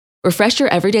try it. Refresh your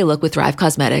everyday look with Thrive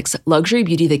Cosmetics, luxury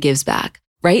beauty that gives back.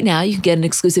 Right now, you can get an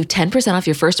exclusive 10% off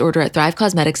your first order at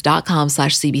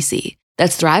thrivecosmetics.com/CBC.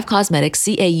 That's Thrive Cosmetics,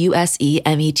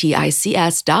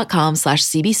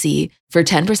 CAUSEMETICS.com/CBC for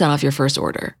 10% off your first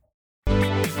order.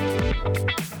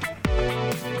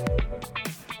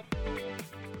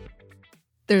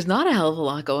 There's not a hell of a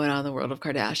lot going on in the world of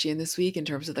Kardashian this week in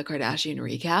terms of the Kardashian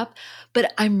recap,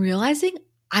 but I'm realizing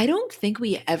I don't think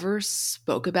we ever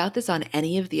spoke about this on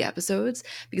any of the episodes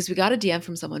because we got a DM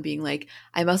from someone being like,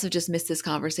 I must have just missed this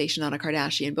conversation on a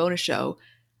Kardashian bonus show.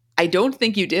 I don't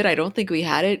think you did. I don't think we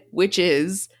had it, which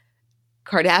is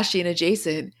Kardashian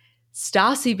adjacent.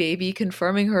 Stassi baby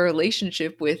confirming her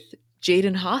relationship with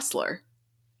Jaden Hossler.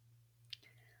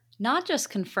 Not just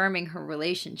confirming her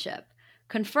relationship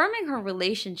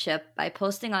by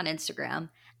posting on Instagram,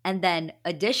 and then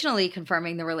additionally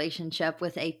confirming the relationship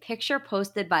with a picture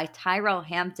posted by Tyrell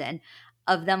Hampton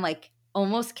of them like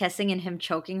almost kissing and him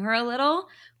choking her a little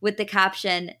with the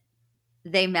caption,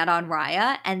 they met on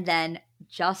Raya. And then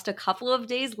just a couple of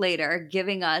days later,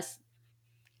 giving us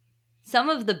some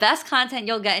of the best content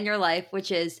you'll get in your life,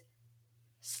 which is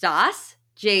Stas,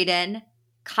 Jaden,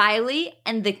 Kylie,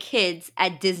 and the kids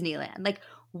at Disneyland. Like,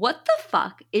 what the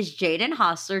fuck is Jaden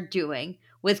Hossler doing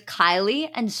with Kylie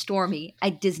and Stormy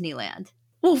at Disneyland?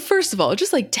 Well, first of all,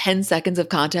 just like 10 seconds of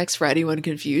context for anyone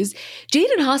confused.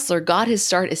 Jaden Hossler got his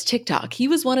start as TikTok. He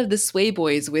was one of the Sway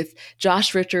Boys with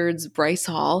Josh Richards, Bryce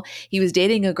Hall. He was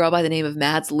dating a girl by the name of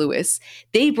Mads Lewis.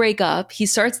 They break up. He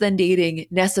starts then dating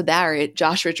Nessa Barrett,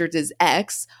 Josh Richards'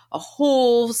 ex, a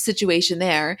whole situation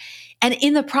there. And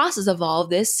in the process of all of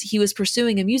this, he was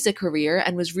pursuing a music career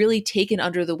and was really taken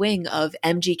under the wing of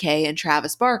MGK and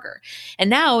Travis Barker. And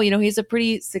now, he has a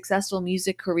pretty successful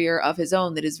music career of his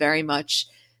own that is very much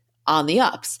on the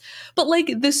ups. But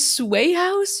like the Sway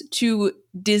House to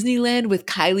Disneyland with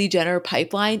Kylie Jenner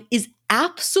pipeline is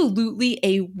absolutely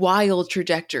a wild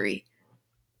trajectory.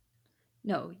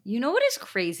 No, you know what is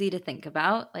crazy to think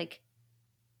about? Like,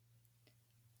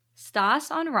 Stas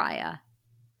on Raya,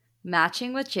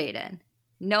 matching with Jaden,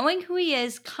 knowing who he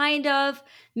is, kind of,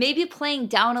 maybe playing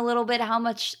down a little bit how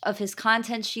much of his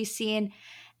content she's seen,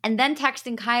 and then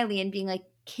texting Kylie and being like,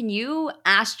 can you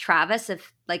ask Travis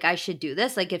if like I should do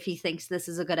this? Like if he thinks this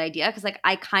is a good idea? Because like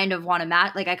I kind of want to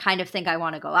I kind of think I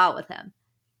want to go out with him.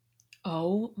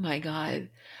 Oh my God.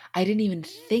 I didn't even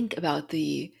think about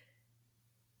the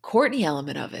Courtney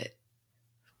element of it.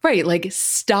 Right, like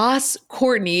Stas,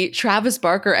 Courtney, Travis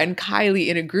Barker, and Kylie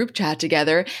in a group chat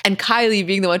together, and Kylie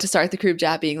being the one to start the group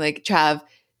chat being like, Trav,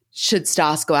 should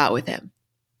Stas go out with him?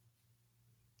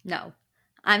 No,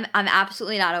 I'm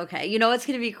absolutely not okay. You know what's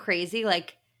going to be crazy?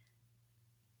 Like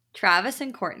Travis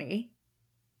and Courtney,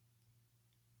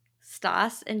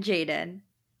 Stas and Jaden,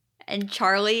 and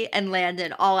Charlie and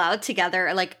Landon all out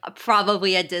together, like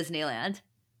probably at Disneyland.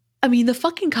 I mean, the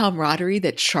fucking camaraderie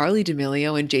that Charli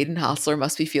D'Amelio and Jaden Hossler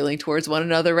must be feeling towards one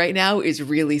another right now is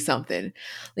really something.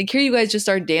 Like, here you guys just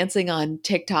start dancing on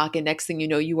TikTok, and next thing you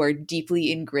know, you are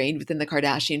deeply ingrained within the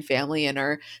Kardashian family and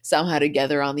are somehow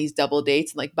together on these double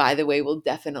dates. And like, by the way, we'll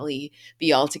definitely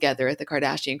be all together at the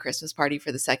Kardashian Christmas party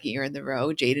for the second year in the row,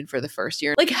 Jaden for the first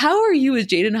year. Like, how are you as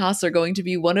Jaden Hossler going to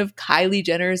be one of Kylie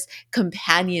Jenner's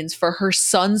companions for her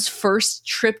son's first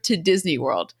trip to Disney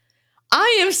World?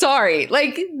 I am sorry.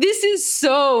 Like, this is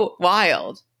so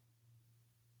wild.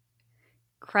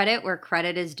 Credit where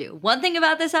credit is due. One thing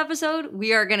about this episode,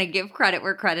 we are going to give credit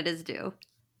where credit is due.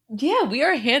 Yeah, we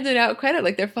are handing out credit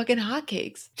like they're fucking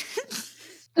hotcakes.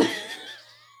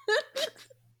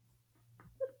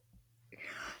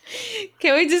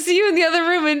 Can't wait to see you in the other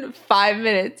room in 5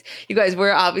 minutes. You guys,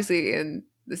 we're obviously in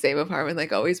the same apartment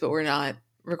like always, but we're not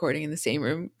recording in the same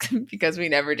room because we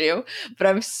never do. But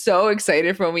I'm so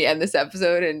excited for when we end this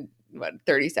episode and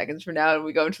 30 seconds from now and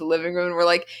we go into the living room and we're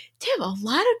like, damn, a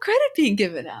lot of credit being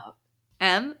given out.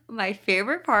 My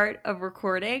favorite part of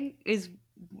recording is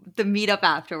the meetup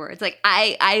afterwards. Like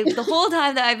I the whole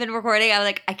time that I've been recording, I'm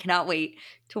like, I cannot wait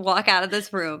to walk out of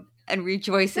this room and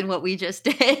rejoice in what we just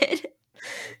did.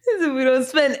 So we don't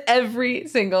spend every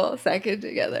single second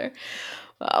together.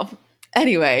 Wow.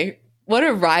 Anyway, what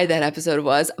a ride that episode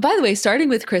was. By the way, starting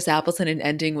with Chris Appleton and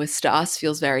ending with Stas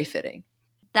feels very fitting.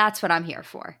 That's what I'm here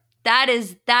for. That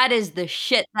is the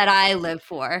shit that I live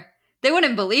for. They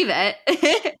wouldn't believe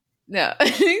it. No,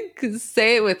 because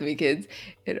say it with me, kids.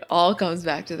 It all comes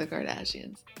back to the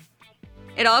Kardashians.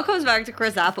 It all comes back to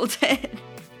Chris Appleton.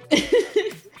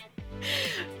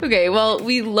 Okay, well,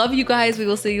 we love you guys. We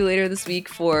will see you later this week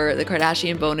for the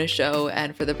Kardashian bonus show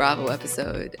and for the Bravo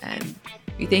episode. And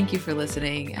we thank you for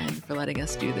listening and for letting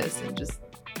us do this and just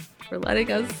for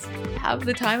letting us have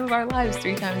the time of our lives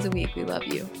 3 times a week. We love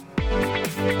you.